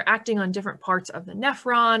that are acting on different parts of the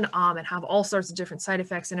nephron and have all sorts of different side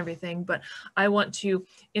effects and everything. But I want to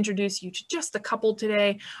introduce you to just a couple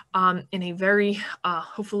today in a very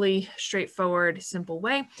hopefully straightforward, simple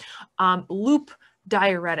way. Loop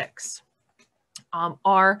diuretics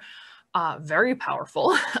are very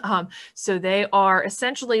powerful. So they are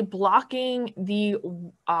essentially blocking the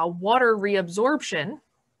water reabsorption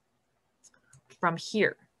from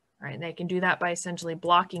here, right? And they can do that by essentially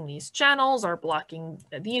blocking these channels or blocking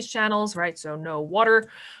these channels, right? So no water,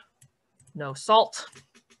 no salt.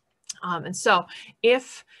 And so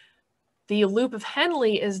if the loop of Henle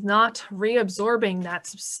is not reabsorbing that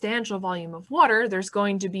substantial volume of water, there's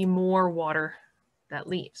going to be more water that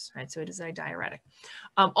leaves, right? So it is a diuretic.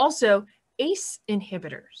 Also, ACE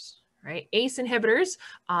inhibitors, right? ACE inhibitors,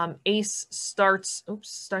 ACE starts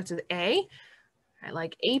with A, right?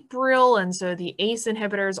 Like April, and so the ACE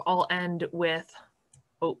inhibitors all end with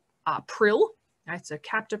pril, right? So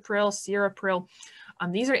captopril, sirapril.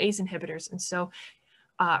 These are ACE inhibitors, and so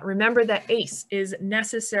remember that ACE is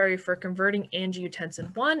necessary for converting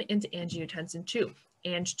angiotensin 1 into angiotensin 2.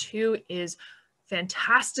 Ang2 is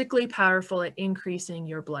fantastically powerful at increasing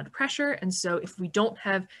your blood pressure. And so if we don't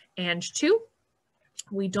have Ang2,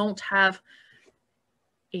 we don't have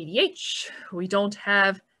ADH, we don't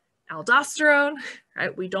have aldosterone,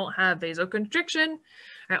 right? We don't have vasoconstriction,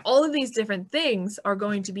 right? All of these different things are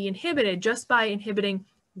going to be inhibited just by inhibiting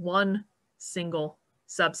one single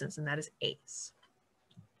substance, and that is ACE.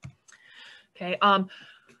 Okay,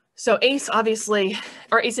 so ACE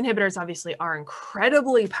inhibitors obviously are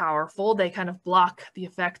incredibly powerful. They kind of block the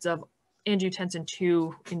effects of angiotensin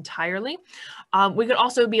 2 entirely. We could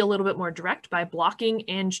also be a little bit more direct by blocking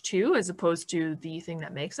Ang2 as opposed to the thing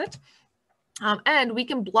that makes it. And we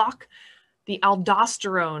can block the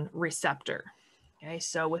aldosterone receptor. Okay,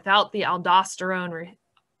 so without the aldosterone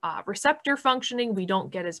receptor functioning, we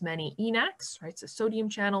don't get as many ENaCs, right? So sodium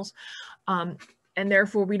channels, and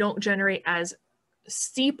therefore we don't generate as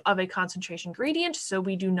steep of a concentration gradient, so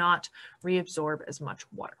we do not reabsorb as much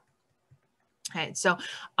water. Okay, so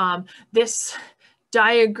this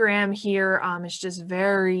diagram here is just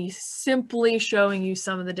very simply showing you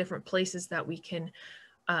some of the different places that we can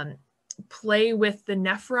play with the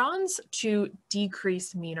nephrons to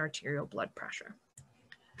decrease mean arterial blood pressure.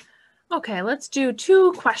 Okay, let's do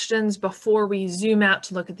 2 questions before we zoom out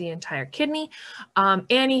to look at the entire kidney.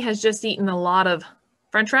 Annie has just eaten a lot of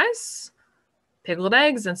French fries, pickled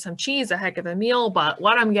eggs, and some cheese, a heck of a meal. But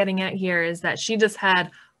what I'm getting at here is that she just had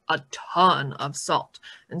a ton of salt.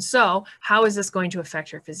 And so how is this going to affect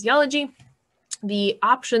her physiology? The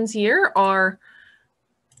options here are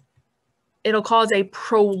it'll cause a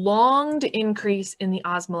prolonged increase in the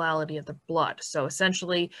osmolality of the blood. So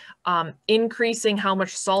essentially increasing how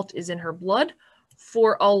much salt is in her blood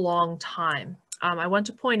for a long time. I want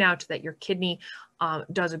to point out that your kidney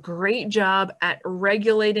does a great job at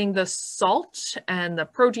regulating the salt and the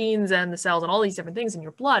proteins and the cells and all these different things in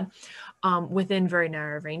your blood within very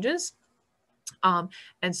narrow ranges.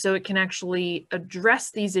 And so it can actually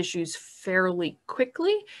address these issues fairly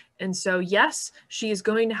quickly. And so yes, she is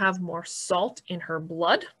going to have more salt in her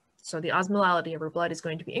blood. So the osmolality of her blood is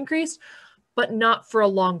going to be increased, but not for a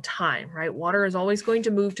long time, right? Water is always going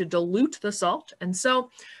to move to dilute the salt. And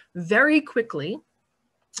so very quickly,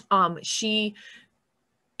 she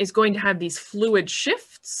is going to have these fluid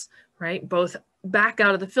shifts, right? Both back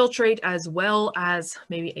out of the filtrate as well as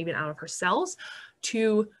maybe even out of her cells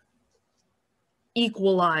to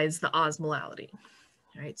equalize the osmolality,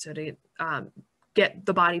 right? So to get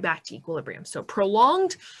the body back to equilibrium. So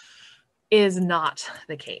prolonged is not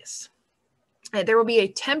the case. There will be a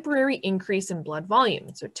temporary increase in blood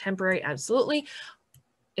volume. So temporary, absolutely,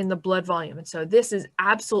 in the blood volume. And so this is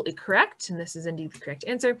absolutely correct. And this is indeed the correct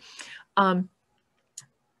answer.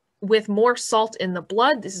 With more salt in the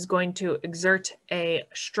blood, this is going to exert a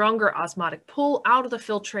stronger osmotic pull out of the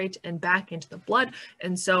filtrate and back into the blood.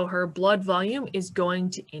 And so her blood volume is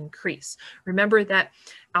going to increase. Remember that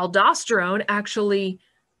aldosterone actually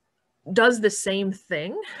does the same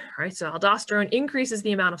thing, right? So aldosterone increases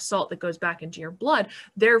the amount of salt that goes back into your blood,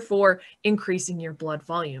 therefore increasing your blood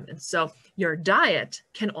volume. And so your diet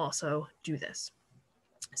can also do this.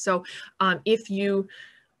 So if you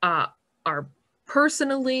are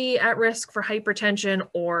personally at risk for hypertension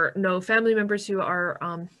or know family members who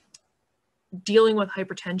are dealing with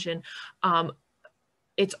hypertension,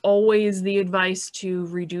 it's always the advice to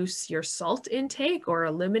reduce your salt intake or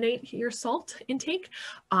eliminate your salt intake.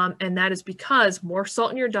 And that is because more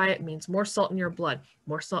salt in your diet means more salt in your blood.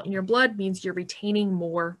 More salt in your blood means you're retaining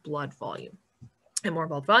more blood volume. And more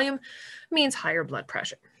blood volume means higher blood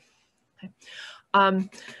pressure. Okay.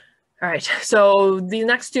 All right, so the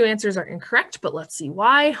next two answers are incorrect, but let's see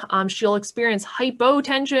why. She'll experience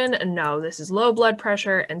hypotension. No, this is low blood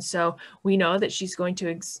pressure. And so we know that she's going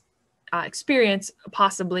to experience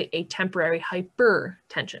possibly a temporary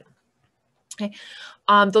hypertension. Okay.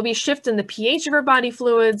 There'll be a shift in the pH of her body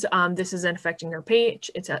fluids. This isn't affecting her pH,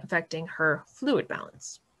 it's affecting her fluid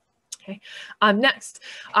balance. Okay. Next,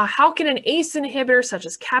 how can an ACE inhibitor such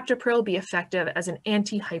as captopril be effective as an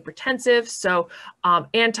antihypertensive? So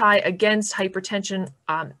anti against hypertension,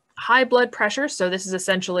 high blood pressure. So this is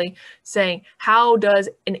essentially saying, how does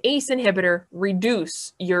an ACE inhibitor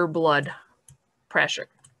reduce your blood pressure?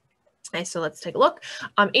 Okay, so let's take a look.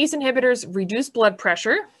 ACE inhibitors reduce blood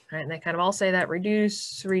pressure, right? And they kind of all say that,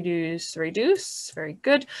 reduce, reduce, reduce. Very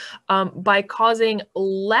good. By causing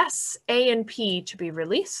less ANP to be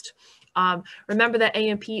released. Remember that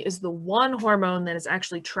ANP is the one hormone that is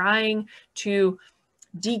actually trying to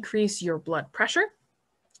decrease your blood pressure,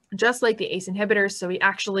 just like the ACE inhibitors. So we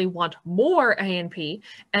actually want more ANP.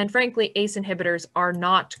 And frankly, ACE inhibitors are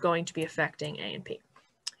not going to be affecting ANP.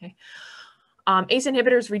 Okay. ACE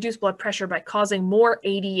inhibitors reduce blood pressure by causing more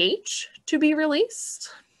ADH to be released,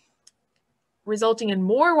 resulting in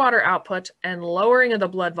more water output and lowering of the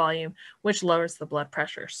blood volume, which lowers the blood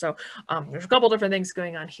pressure. So there's a couple different things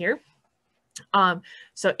going on here.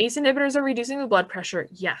 So ACE inhibitors are reducing the blood pressure,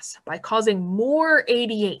 yes, by causing more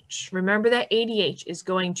ADH. Remember that ADH is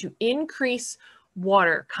going to increase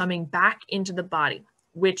water coming back into the body,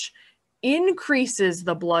 which increases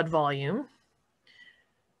the blood volume,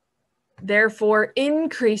 therefore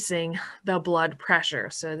increasing the blood pressure.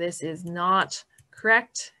 So this is not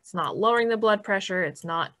correct. It's not lowering the blood pressure. It's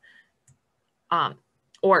not,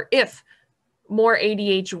 or if more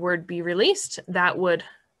ADH were to be released, that would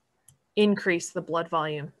increase the blood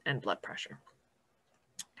volume and blood pressure.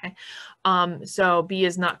 Okay, so B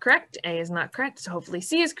is not correct, A is not correct, so hopefully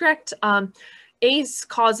C is correct. ACE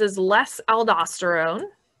causes less aldosterone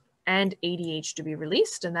and ADH to be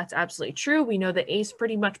released, and that's absolutely true. We know that ACE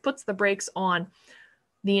pretty much puts the brakes on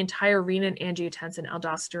the entire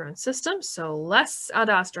renin-angiotensin-aldosterone system, so less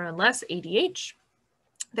aldosterone, less ADH.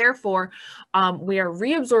 Therefore, we are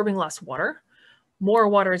reabsorbing less water. More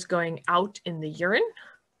water is going out in the urine,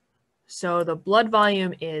 so the blood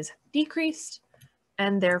volume is decreased,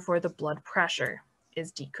 and therefore the blood pressure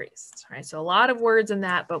is decreased. Right? So a lot of words in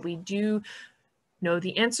that, but we do know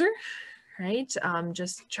the answer. Right?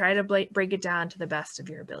 Just try to break it down to the best of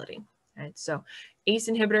your ability. Right? So ACE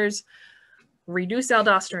inhibitors reduce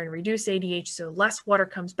aldosterone, reduce ADH, so less water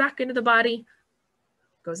comes back into the body,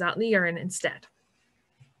 goes out in the urine instead.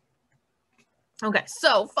 Okay,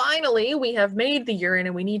 so finally we have made the urine,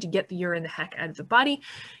 and we need to get the urine the heck out of the body.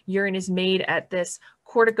 Urine is made at this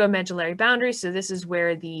corticomedullary boundary, so this is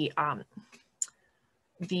where the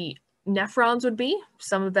nephrons would be.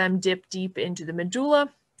 Some of them dip deep into the medulla.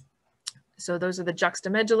 So those are the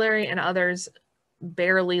juxtamedullary, and others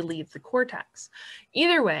barely leave the cortex.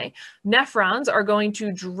 Either way, nephrons are going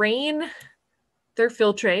to drain their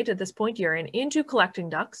filtrate, at this point urine, into collecting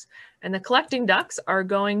ducts, and the collecting ducts are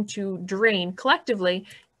going to drain collectively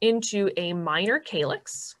into a minor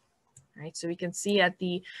calyx. Right, so we can see at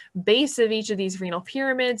the base of each of these renal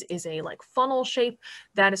pyramids is a like funnel shape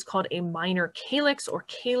that is called a minor calyx, or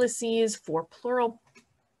calyces for plural.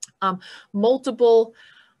 Multiple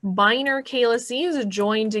minor calyces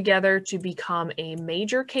join together to become a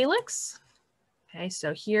major calyx. Okay,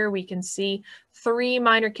 so here we can see 3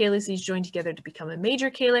 minor calyces join together to become a major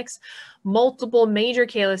calyx. Multiple major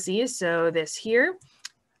calyces, so this here,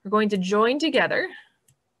 are going to join together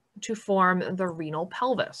to form the renal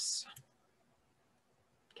pelvis.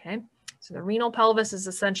 Okay, so the renal pelvis is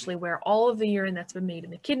essentially where all of the urine that's been made in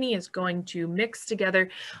the kidney is going to mix together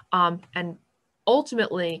and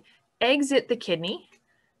ultimately exit the kidney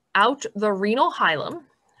out the renal hilum.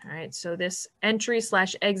 All right, so this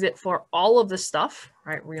entry/exit for all of the stuff,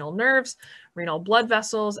 right? Renal nerves, renal blood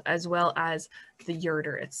vessels, as well as the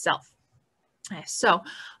ureter itself. Okay, so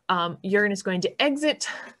urine is going to exit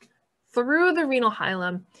through the renal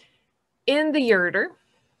hilum in the ureter,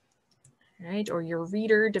 right, or your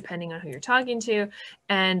reader, depending on who you're talking to,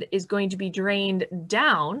 and is going to be drained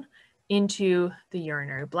down into the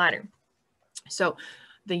urinary bladder. So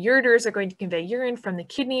the ureters are going to convey urine from the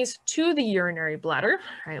kidneys to the urinary bladder,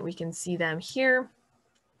 right? We can see them here.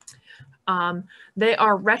 They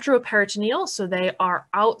are retroperitoneal, so they are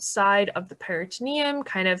outside of the peritoneum,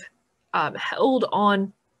 kind of held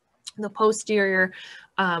on the posterior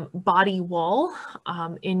body wall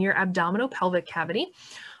in your abdominopelvic cavity,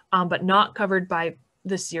 but not covered by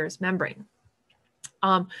the serous membrane.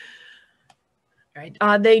 Right.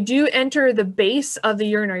 They do enter the base of the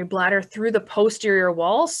urinary bladder through the posterior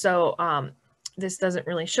wall. So this doesn't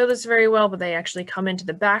really show this very well, but they actually come into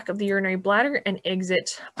the back of the urinary bladder and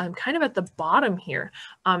exit kind of at the bottom here.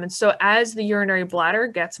 And so as the urinary bladder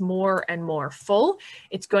gets more and more full,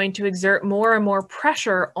 it's going to exert more and more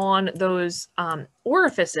pressure on those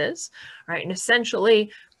orifices, right? And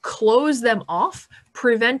essentially close them off,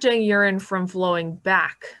 preventing urine from flowing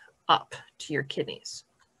back up to your kidneys.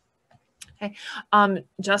 Okay.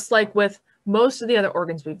 Just like with most of the other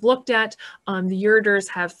organs we've looked at, the ureters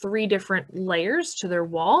have 3 different layers to their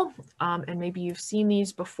wall, and maybe you've seen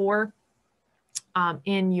these before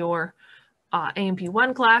in your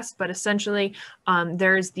AMP1 class, but essentially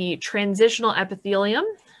there's the transitional epithelium,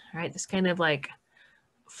 right? This kind of like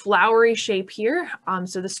flowery shape here.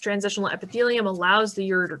 So this transitional epithelium allows the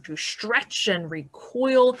ureter to stretch and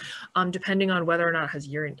recoil depending on whether or not it has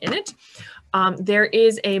urine in it. There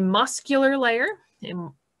is a muscular layer,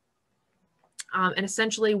 and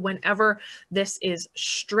essentially whenever this is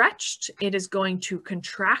stretched, it is going to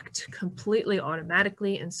contract completely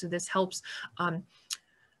automatically. And so this helps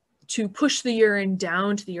to push the urine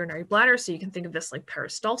down to the urinary bladder. So you can think of this like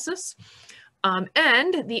peristalsis.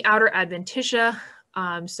 And the outer adventitia.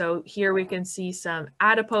 So here we can see some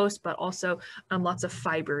adipose, but also lots of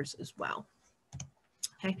fibers as well.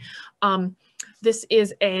 Okay, this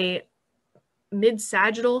is a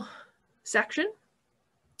mid-sagittal section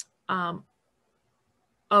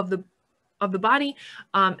of the body,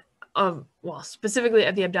 specifically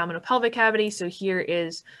of the abdominopelvic cavity. So here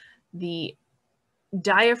is the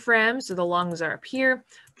diaphragm, so the lungs are up here,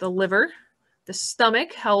 the liver, the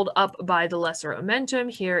stomach held up by the lesser omentum.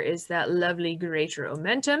 Here is that lovely greater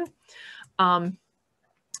omentum.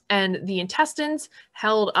 And the intestines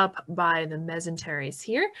held up by the mesenteries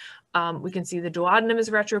here. We can see the duodenum is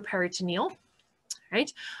retroperitoneal,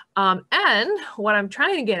 right? And what I'm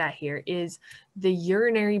trying to get at here is the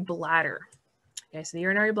urinary bladder. Okay, so the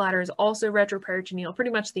urinary bladder is also retroperitoneal.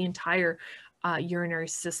 Pretty much the entire urinary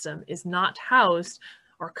system is not housed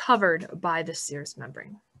or covered by the serous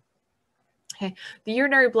membrane. Okay, the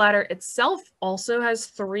urinary bladder itself also has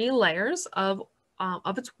 3 layers of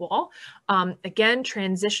its wall. Again,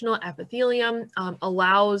 transitional epithelium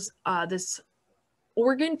allows this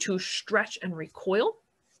organ to stretch and recoil.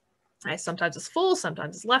 Sometimes it's full,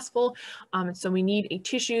 sometimes it's less full. And so we need a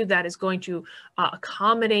tissue that is going to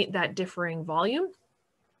accommodate that differing volume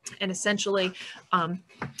and essentially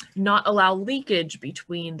not allow leakage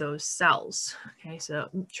between those cells. Okay, so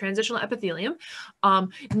transitional epithelium.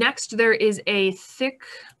 Next, there is a thick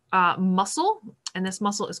muscle, and this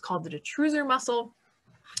muscle is called the detrusor muscle.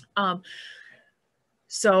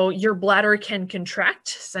 So your bladder can contract,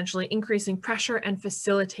 essentially increasing pressure and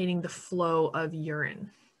facilitating the flow of urine.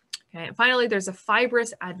 Okay, and finally, there's a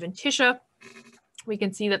fibrous adventitia. We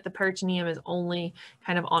can see that the peritoneum is only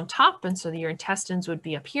kind of on top, and so your intestines would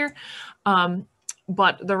be up here.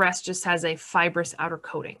 but the rest just has a fibrous outer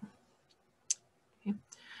coating. Okay.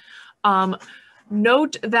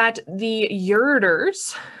 Note that the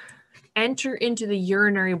ureters enter into the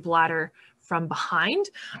urinary bladder from behind.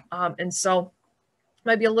 And so it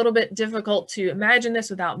might be a little bit difficult to imagine this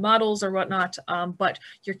without models or whatnot, but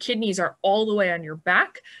your kidneys are all the way on your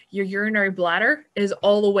back. Your urinary bladder is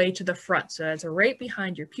all the way to the front. So it's right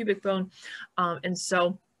behind your pubic bone. And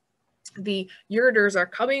so the ureters are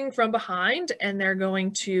coming from behind and they're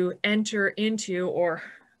going to enter into or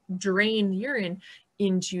drain urine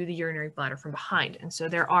into the urinary bladder from behind. And so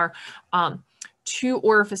there are two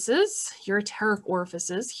orifices, ureteric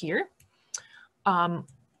orifices here,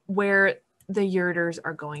 where the ureters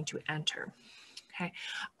are going to enter. Okay.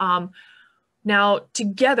 Now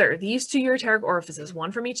together, these two ureteric orifices,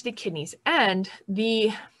 one from each of the kidneys, and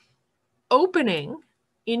the opening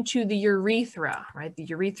into the urethra, right? The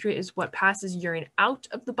urethra is what passes urine out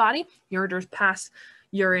of the body. Ureters pass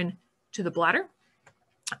urine to the bladder.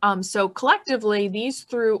 So collectively, these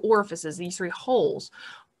three orifices, these three holes,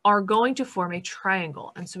 are going to form a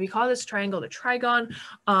triangle. And so we call this triangle the trigon.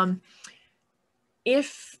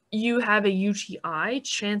 If you have a UTI,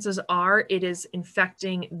 chances are it is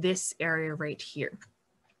infecting this area right here.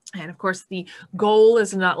 And of course, the goal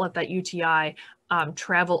is to not let that UTI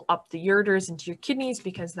travel up the ureters into your kidneys,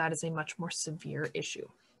 because that is a much more severe issue.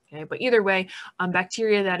 Okay, but either way,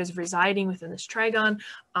 bacteria that is residing within this trigon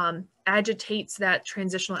agitates that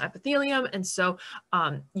transitional epithelium. And so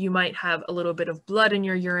you might have a little bit of blood in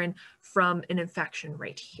your urine from an infection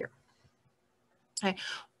right here. Okay.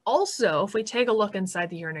 Also, if we take a look inside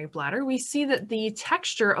the urinary bladder, we see that the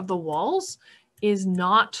texture of the walls is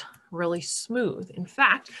not really smooth. In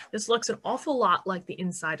fact, this looks an awful lot like the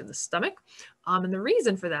inside of the stomach. And the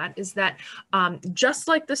reason for that is that just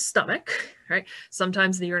like the stomach, right,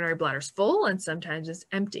 sometimes the urinary bladder is full and sometimes it's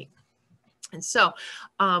empty. And so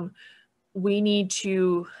we need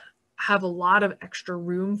to have a lot of extra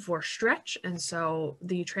room for stretch. And so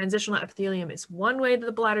the transitional epithelium is one way that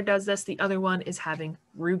the bladder does this. The other one is having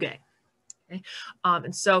rugae. Okay.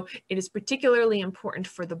 And so it is particularly important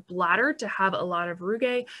for the bladder to have a lot of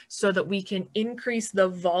rugae so that we can increase the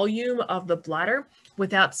volume of the bladder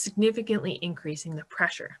without significantly increasing the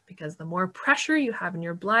pressure, because the more pressure you have in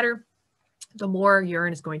your bladder, the more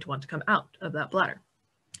urine is going to want to come out of that bladder.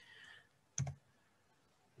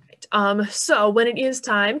 So when it is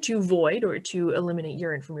time to void or to eliminate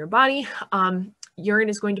urine from your body, urine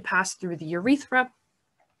is going to pass through the urethra.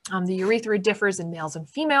 The urethra differs in males and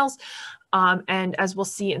females. And as we'll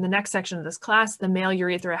see in the next section of this class, the male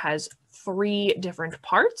urethra has 3 different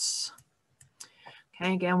parts.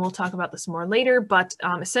 Okay, again, we'll talk about this more later, but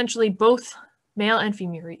essentially both male and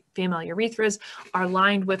female urethras are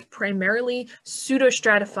lined with primarily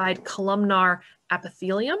pseudostratified columnar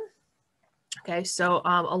epithelium. Okay, so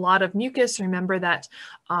a lot of mucus. Remember that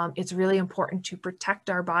it's really important to protect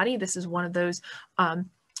our body. This is one of those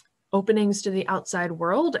openings to the outside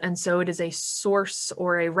world. And so it is a source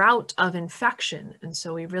or a route of infection. And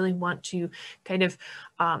so we really want to kind of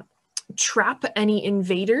trap any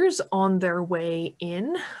invaders on their way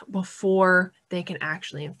in before they can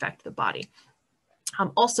actually infect the body.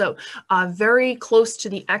 Also, very close to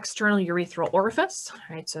the external urethral orifice,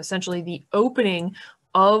 right? So essentially the opening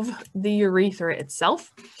of the urethra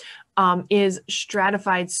itself is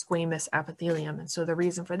stratified squamous epithelium. And so the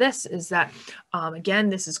reason for this is that, again,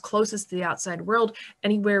 this is closest to the outside world.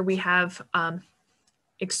 Anywhere we have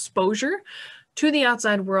exposure to the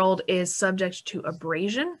outside world is subject to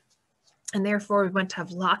abrasion. And therefore, we want to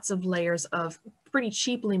have lots of layers of pretty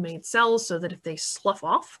cheaply made cells so that if they slough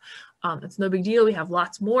off, it's no big deal. We have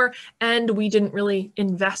lots more, and we didn't really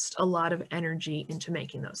invest a lot of energy into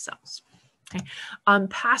making those cells. Okay.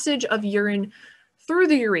 Passage of urine through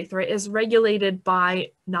the urethra is regulated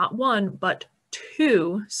by not 1, but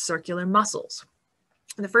 2 circular muscles.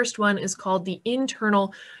 The first one is called the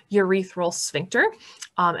internal urethral sphincter,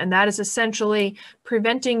 and that is essentially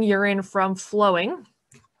preventing urine from flowing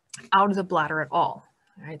out of the bladder at all.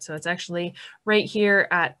 All right, so it's actually right here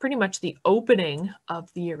at pretty much the opening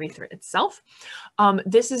of the urethra itself.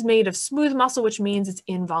 This is made of smooth muscle, which means it's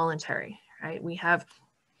involuntary. Right, we have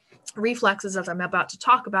reflexes, as I'm about to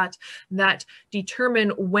talk about, that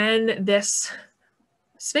determine when this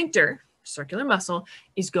sphincter, circular muscle,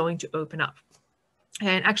 is going to open up.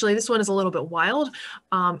 And actually, this one is a little bit wild.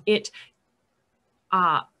 When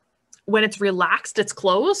it's relaxed, it's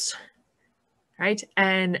closed, right?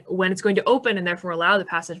 And when it's going to open and therefore allow the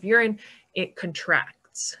passage of urine, it contracts.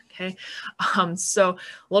 Okay, so a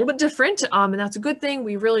little bit different, and that's a good thing.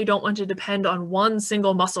 We really don't want to depend on one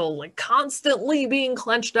single muscle like constantly being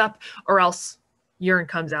clenched up, or else urine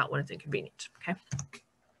comes out when it's inconvenient, okay?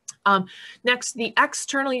 Next, the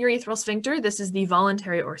external urethral sphincter. This is the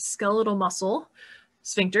voluntary or skeletal muscle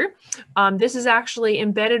sphincter. This is actually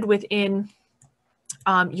embedded within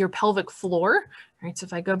your pelvic floor. All right, so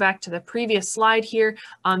if I go back to the previous slide here,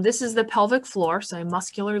 this is the pelvic floor, so a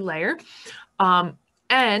muscular layer.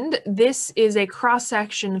 And this is a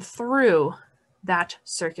cross-section through that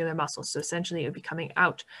circular muscle. So essentially it would be coming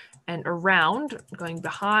out and around, going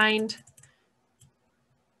behind,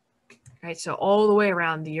 right? So all the way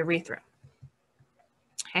around the urethra.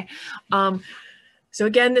 Okay. So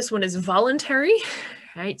again, this one is voluntary,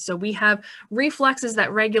 right? So we have reflexes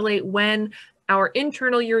that regulate when our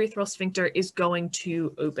internal urethral sphincter is going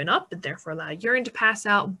to open up and therefore allow urine to pass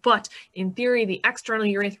out. But in theory, the external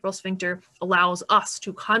urethral sphincter allows us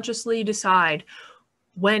to consciously decide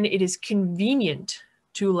when it is convenient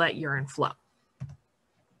to let urine flow.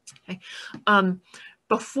 Okay.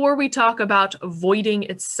 Before we talk about voiding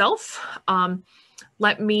itself,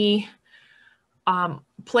 let me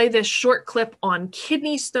play this short clip on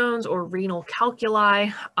kidney stones or renal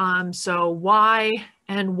calculi. So why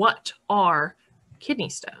and what are kidney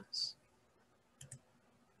stones?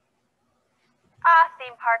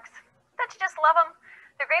 Theme parks. Don't you just love them?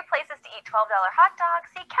 They're great places to eat $12 hot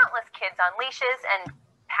dogs, see countless kids on leashes, and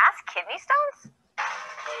pass kidney stones?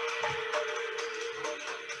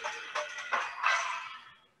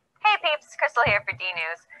 Hey peeps, Crystal here for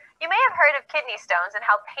D-News. You may have heard of kidney stones and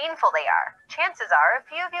how painful they are. Chances are a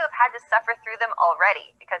few of you have had to suffer through them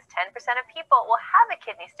already, because 10% of people will have a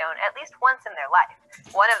kidney stone at least once in their life.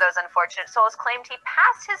 One of those unfortunate souls claimed he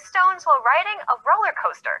passed his stones while riding a roller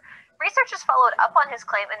coaster. Researchers followed up on his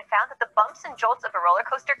claim and found that the bumps and jolts of a roller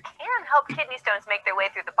coaster can help kidney stones make their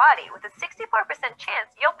way through the body, with a 64%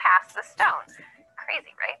 chance you'll pass the stone.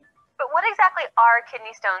 Crazy, right? But what exactly are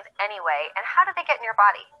kidney stones anyway, and how do they get in your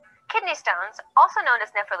body? Kidney stones, also known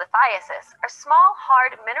as nephrolithiasis, are small,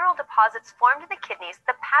 hard mineral deposits formed in the kidneys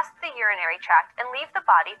that pass the urinary tract and leave the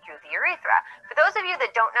body through the urethra. For those of you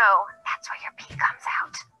that don't know, that's where your pee comes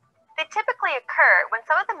out. They typically occur when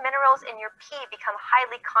some of the minerals in your pee become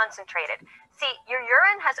highly concentrated. See, your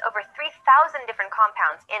urine has over 3,000 different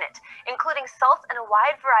compounds in it, including salts and a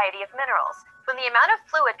wide variety of minerals. When the amount of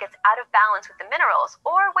fluid gets out of balance with the minerals,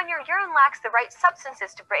 or when your urine lacks the right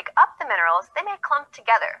substances to break up the minerals, they may clump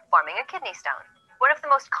together, forming a kidney stone. One of the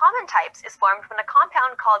most common types is formed when a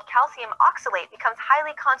compound called calcium oxalate becomes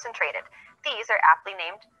highly concentrated. These are aptly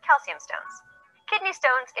named calcium stones. Kidney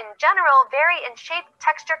stones in general vary in shape,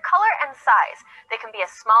 texture, color, and size. They can be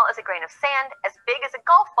as small as a grain of sand, as big as a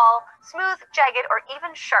golf ball, smooth, jagged, or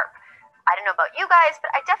even sharp. I don't know about you guys,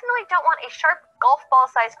 but I definitely don't want a sharp golf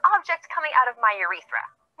ball-sized object coming out of my urethra.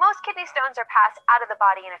 Most kidney stones are passed out of the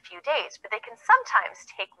body in a few days, but they can sometimes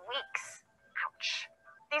take weeks. Ouch.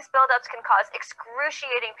 These buildups can cause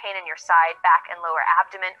excruciating pain in your side, back, and lower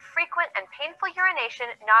abdomen, frequent and painful urination,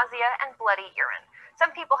 nausea, and bloody urine.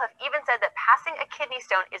 Some people have even said that passing a kidney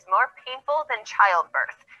stone is more painful than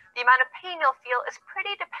childbirth. The amount of pain you'll feel is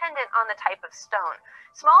pretty dependent on the type of stone.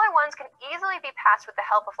 Smaller ones can easily be passed with the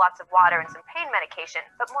help of lots of water and some pain medication,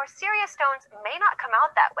 but more serious stones may not come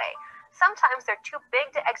out that way. Sometimes they're too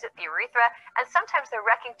big to exit the urethra, and sometimes they're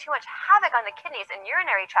wreaking too much havoc on the kidneys and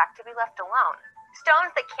urinary tract to be left alone.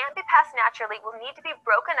 Stones that can't be passed naturally will need to be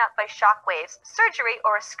broken up by shock waves, surgery,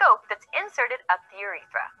 or a scope that's inserted up the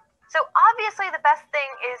urethra. So obviously the best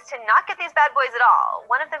thing is to not get these bad boys at all.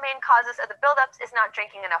 One of the main causes of the buildups is not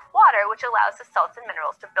drinking enough water, which allows the salts and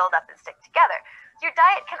minerals to build up and stick together. Your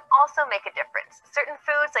diet can also make a difference. Certain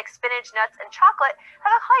foods like spinach, nuts, and chocolate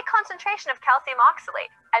have a high concentration of calcium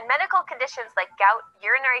oxalate, and medical conditions like gout,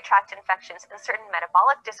 urinary tract infections, and certain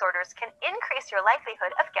metabolic disorders can increase your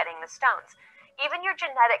likelihood of getting the stones. Even your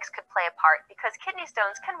genetics could play a part because kidney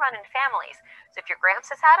stones can run in families. So if your gramps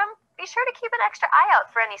has had them, be sure to keep an extra eye out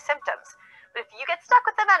for any symptoms. But if you get stuck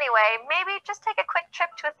with them anyway, maybe just take a quick trip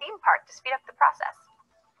to a theme park to speed up the process.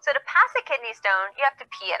 So to pass a kidney stone, you have to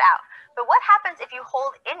pee it out. But what happens if you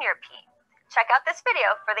hold in your pee? Check out this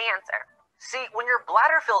video for the answer. See, when your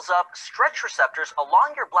bladder fills up, stretch receptors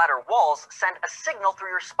along your bladder walls send a signal through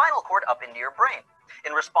your spinal cord up into your brain.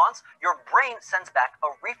 In response, your brain sends back a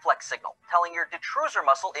reflex signal, telling your detrusor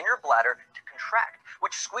muscle in your bladder to contract,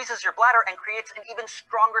 which squeezes your bladder and creates an even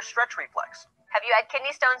stronger stretch reflex. Have you had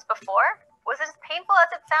kidney stones before? Was it as painful as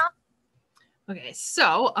it sounds? Okay,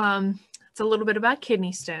 so it's a little bit about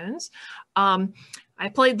kidney stones. I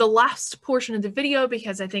played the last portion of the video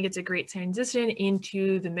because I think it's a great transition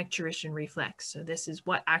into the micturition reflex. So this is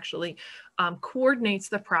what actually coordinates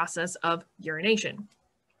the process of urination.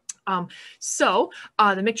 The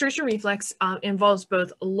micturition reflex involves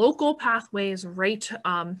both local pathways right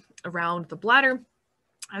around the bladder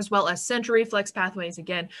as well as central reflex pathways,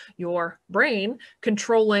 again, your brain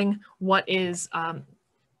controlling what is,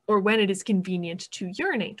 or when it is convenient to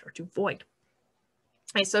urinate or to void.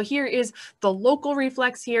 Okay, so here is the local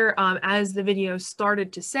reflex here. As the video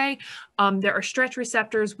started to say, there are stretch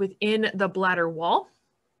receptors within the bladder wall.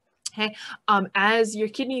 Okay, as your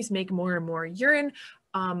kidneys make more and more urine,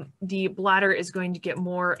 the bladder is going to get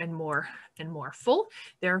more and more and more full.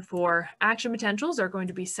 Therefore, action potentials are going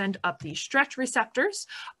to be sent up these stretch receptors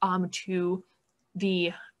to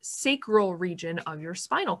the sacral region of your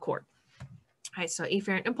spinal cord. All right, so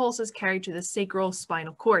afferent impulses carried to the sacral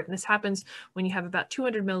spinal cord. And this happens when you have about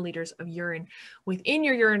 200 milliliters of urine within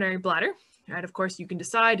your urinary bladder. All right, of course, you can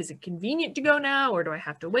decide, is it convenient to go now, or do I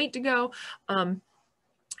have to wait to go?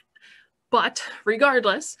 But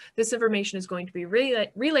regardless, this information is going to be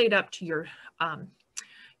relayed up to your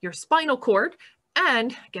spinal cord.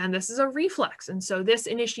 And again, this is a reflex. And so this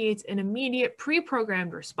initiates an immediate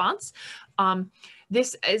pre-programmed response.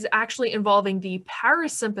 This is actually involving the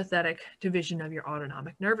parasympathetic division of your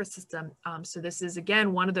autonomic nervous system. So this is,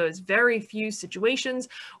 again, one of those very few situations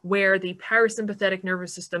where the parasympathetic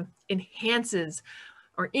nervous system enhances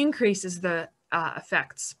or increases the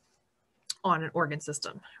effects on an organ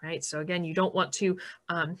system, right? So again, you don't want to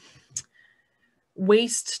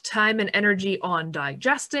waste time and energy on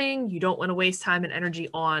digesting. You don't want to waste time and energy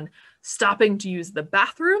on stopping to use the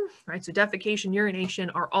bathroom, right? So defecation, urination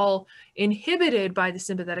are all inhibited by the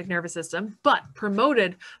sympathetic nervous system, but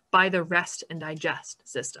promoted by the rest and digest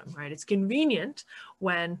system, right? It's convenient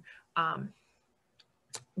when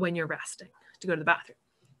you're resting to go to the bathroom,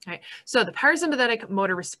 right? So the parasympathetic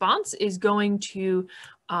motor response is going to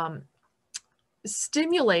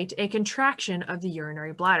stimulate a contraction of the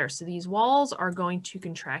urinary bladder. So these walls are going to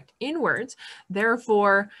contract inwards,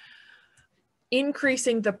 therefore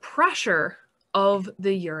increasing the pressure of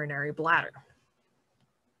the urinary bladder.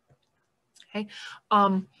 Okay,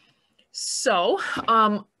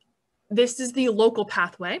 this is the local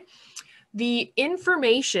pathway. The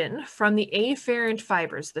information from the afferent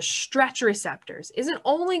fibers, the stretch receptors, isn't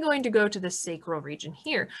only going to go to the sacral region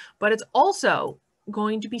here, but it's also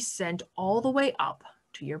going to be sent all the way up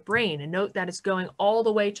to your brain. And note that it's going all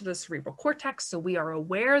the way to the cerebral cortex. So we are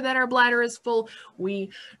aware that our bladder is full.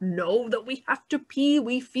 We know that we have to pee.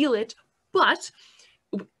 We feel it. But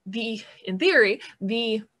in theory,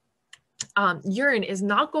 the urine is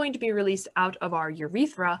not going to be released out of our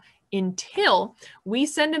urethra until we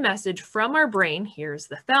send a message from our brain. Here's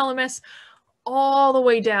the thalamus, all the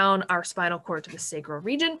way down our spinal cord to the sacral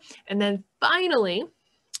region. And then finally,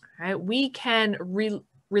 right, we can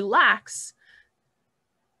relax,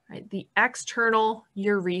 right, the external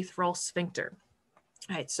urethral sphincter.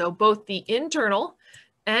 Right, so both the internal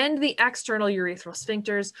and the external urethral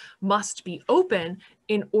sphincters must be open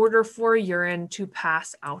in order for urine to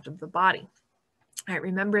pass out of the body. All right,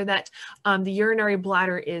 remember that the urinary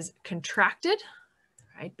bladder is contracted,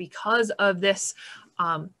 right, because of this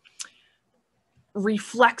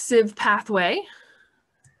reflexive pathway,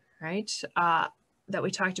 right, that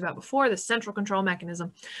we talked about before, the central control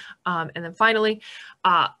mechanism. And then finally,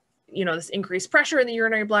 this increased pressure in the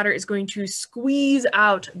urinary bladder is going to squeeze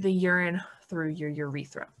out the urine through your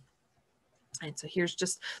urethra. And so here's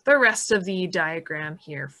just the rest of the diagram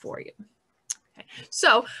here for you. Okay.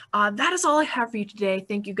 So that is all I have for you today.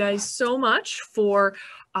 Thank you guys so much for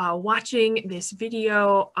watching this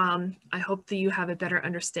video. I hope that you have a better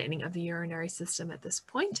understanding of the urinary system at this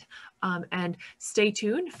point. And stay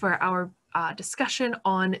tuned for our discussion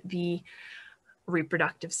on the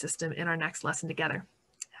reproductive system in our next lesson together.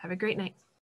 Have a great night.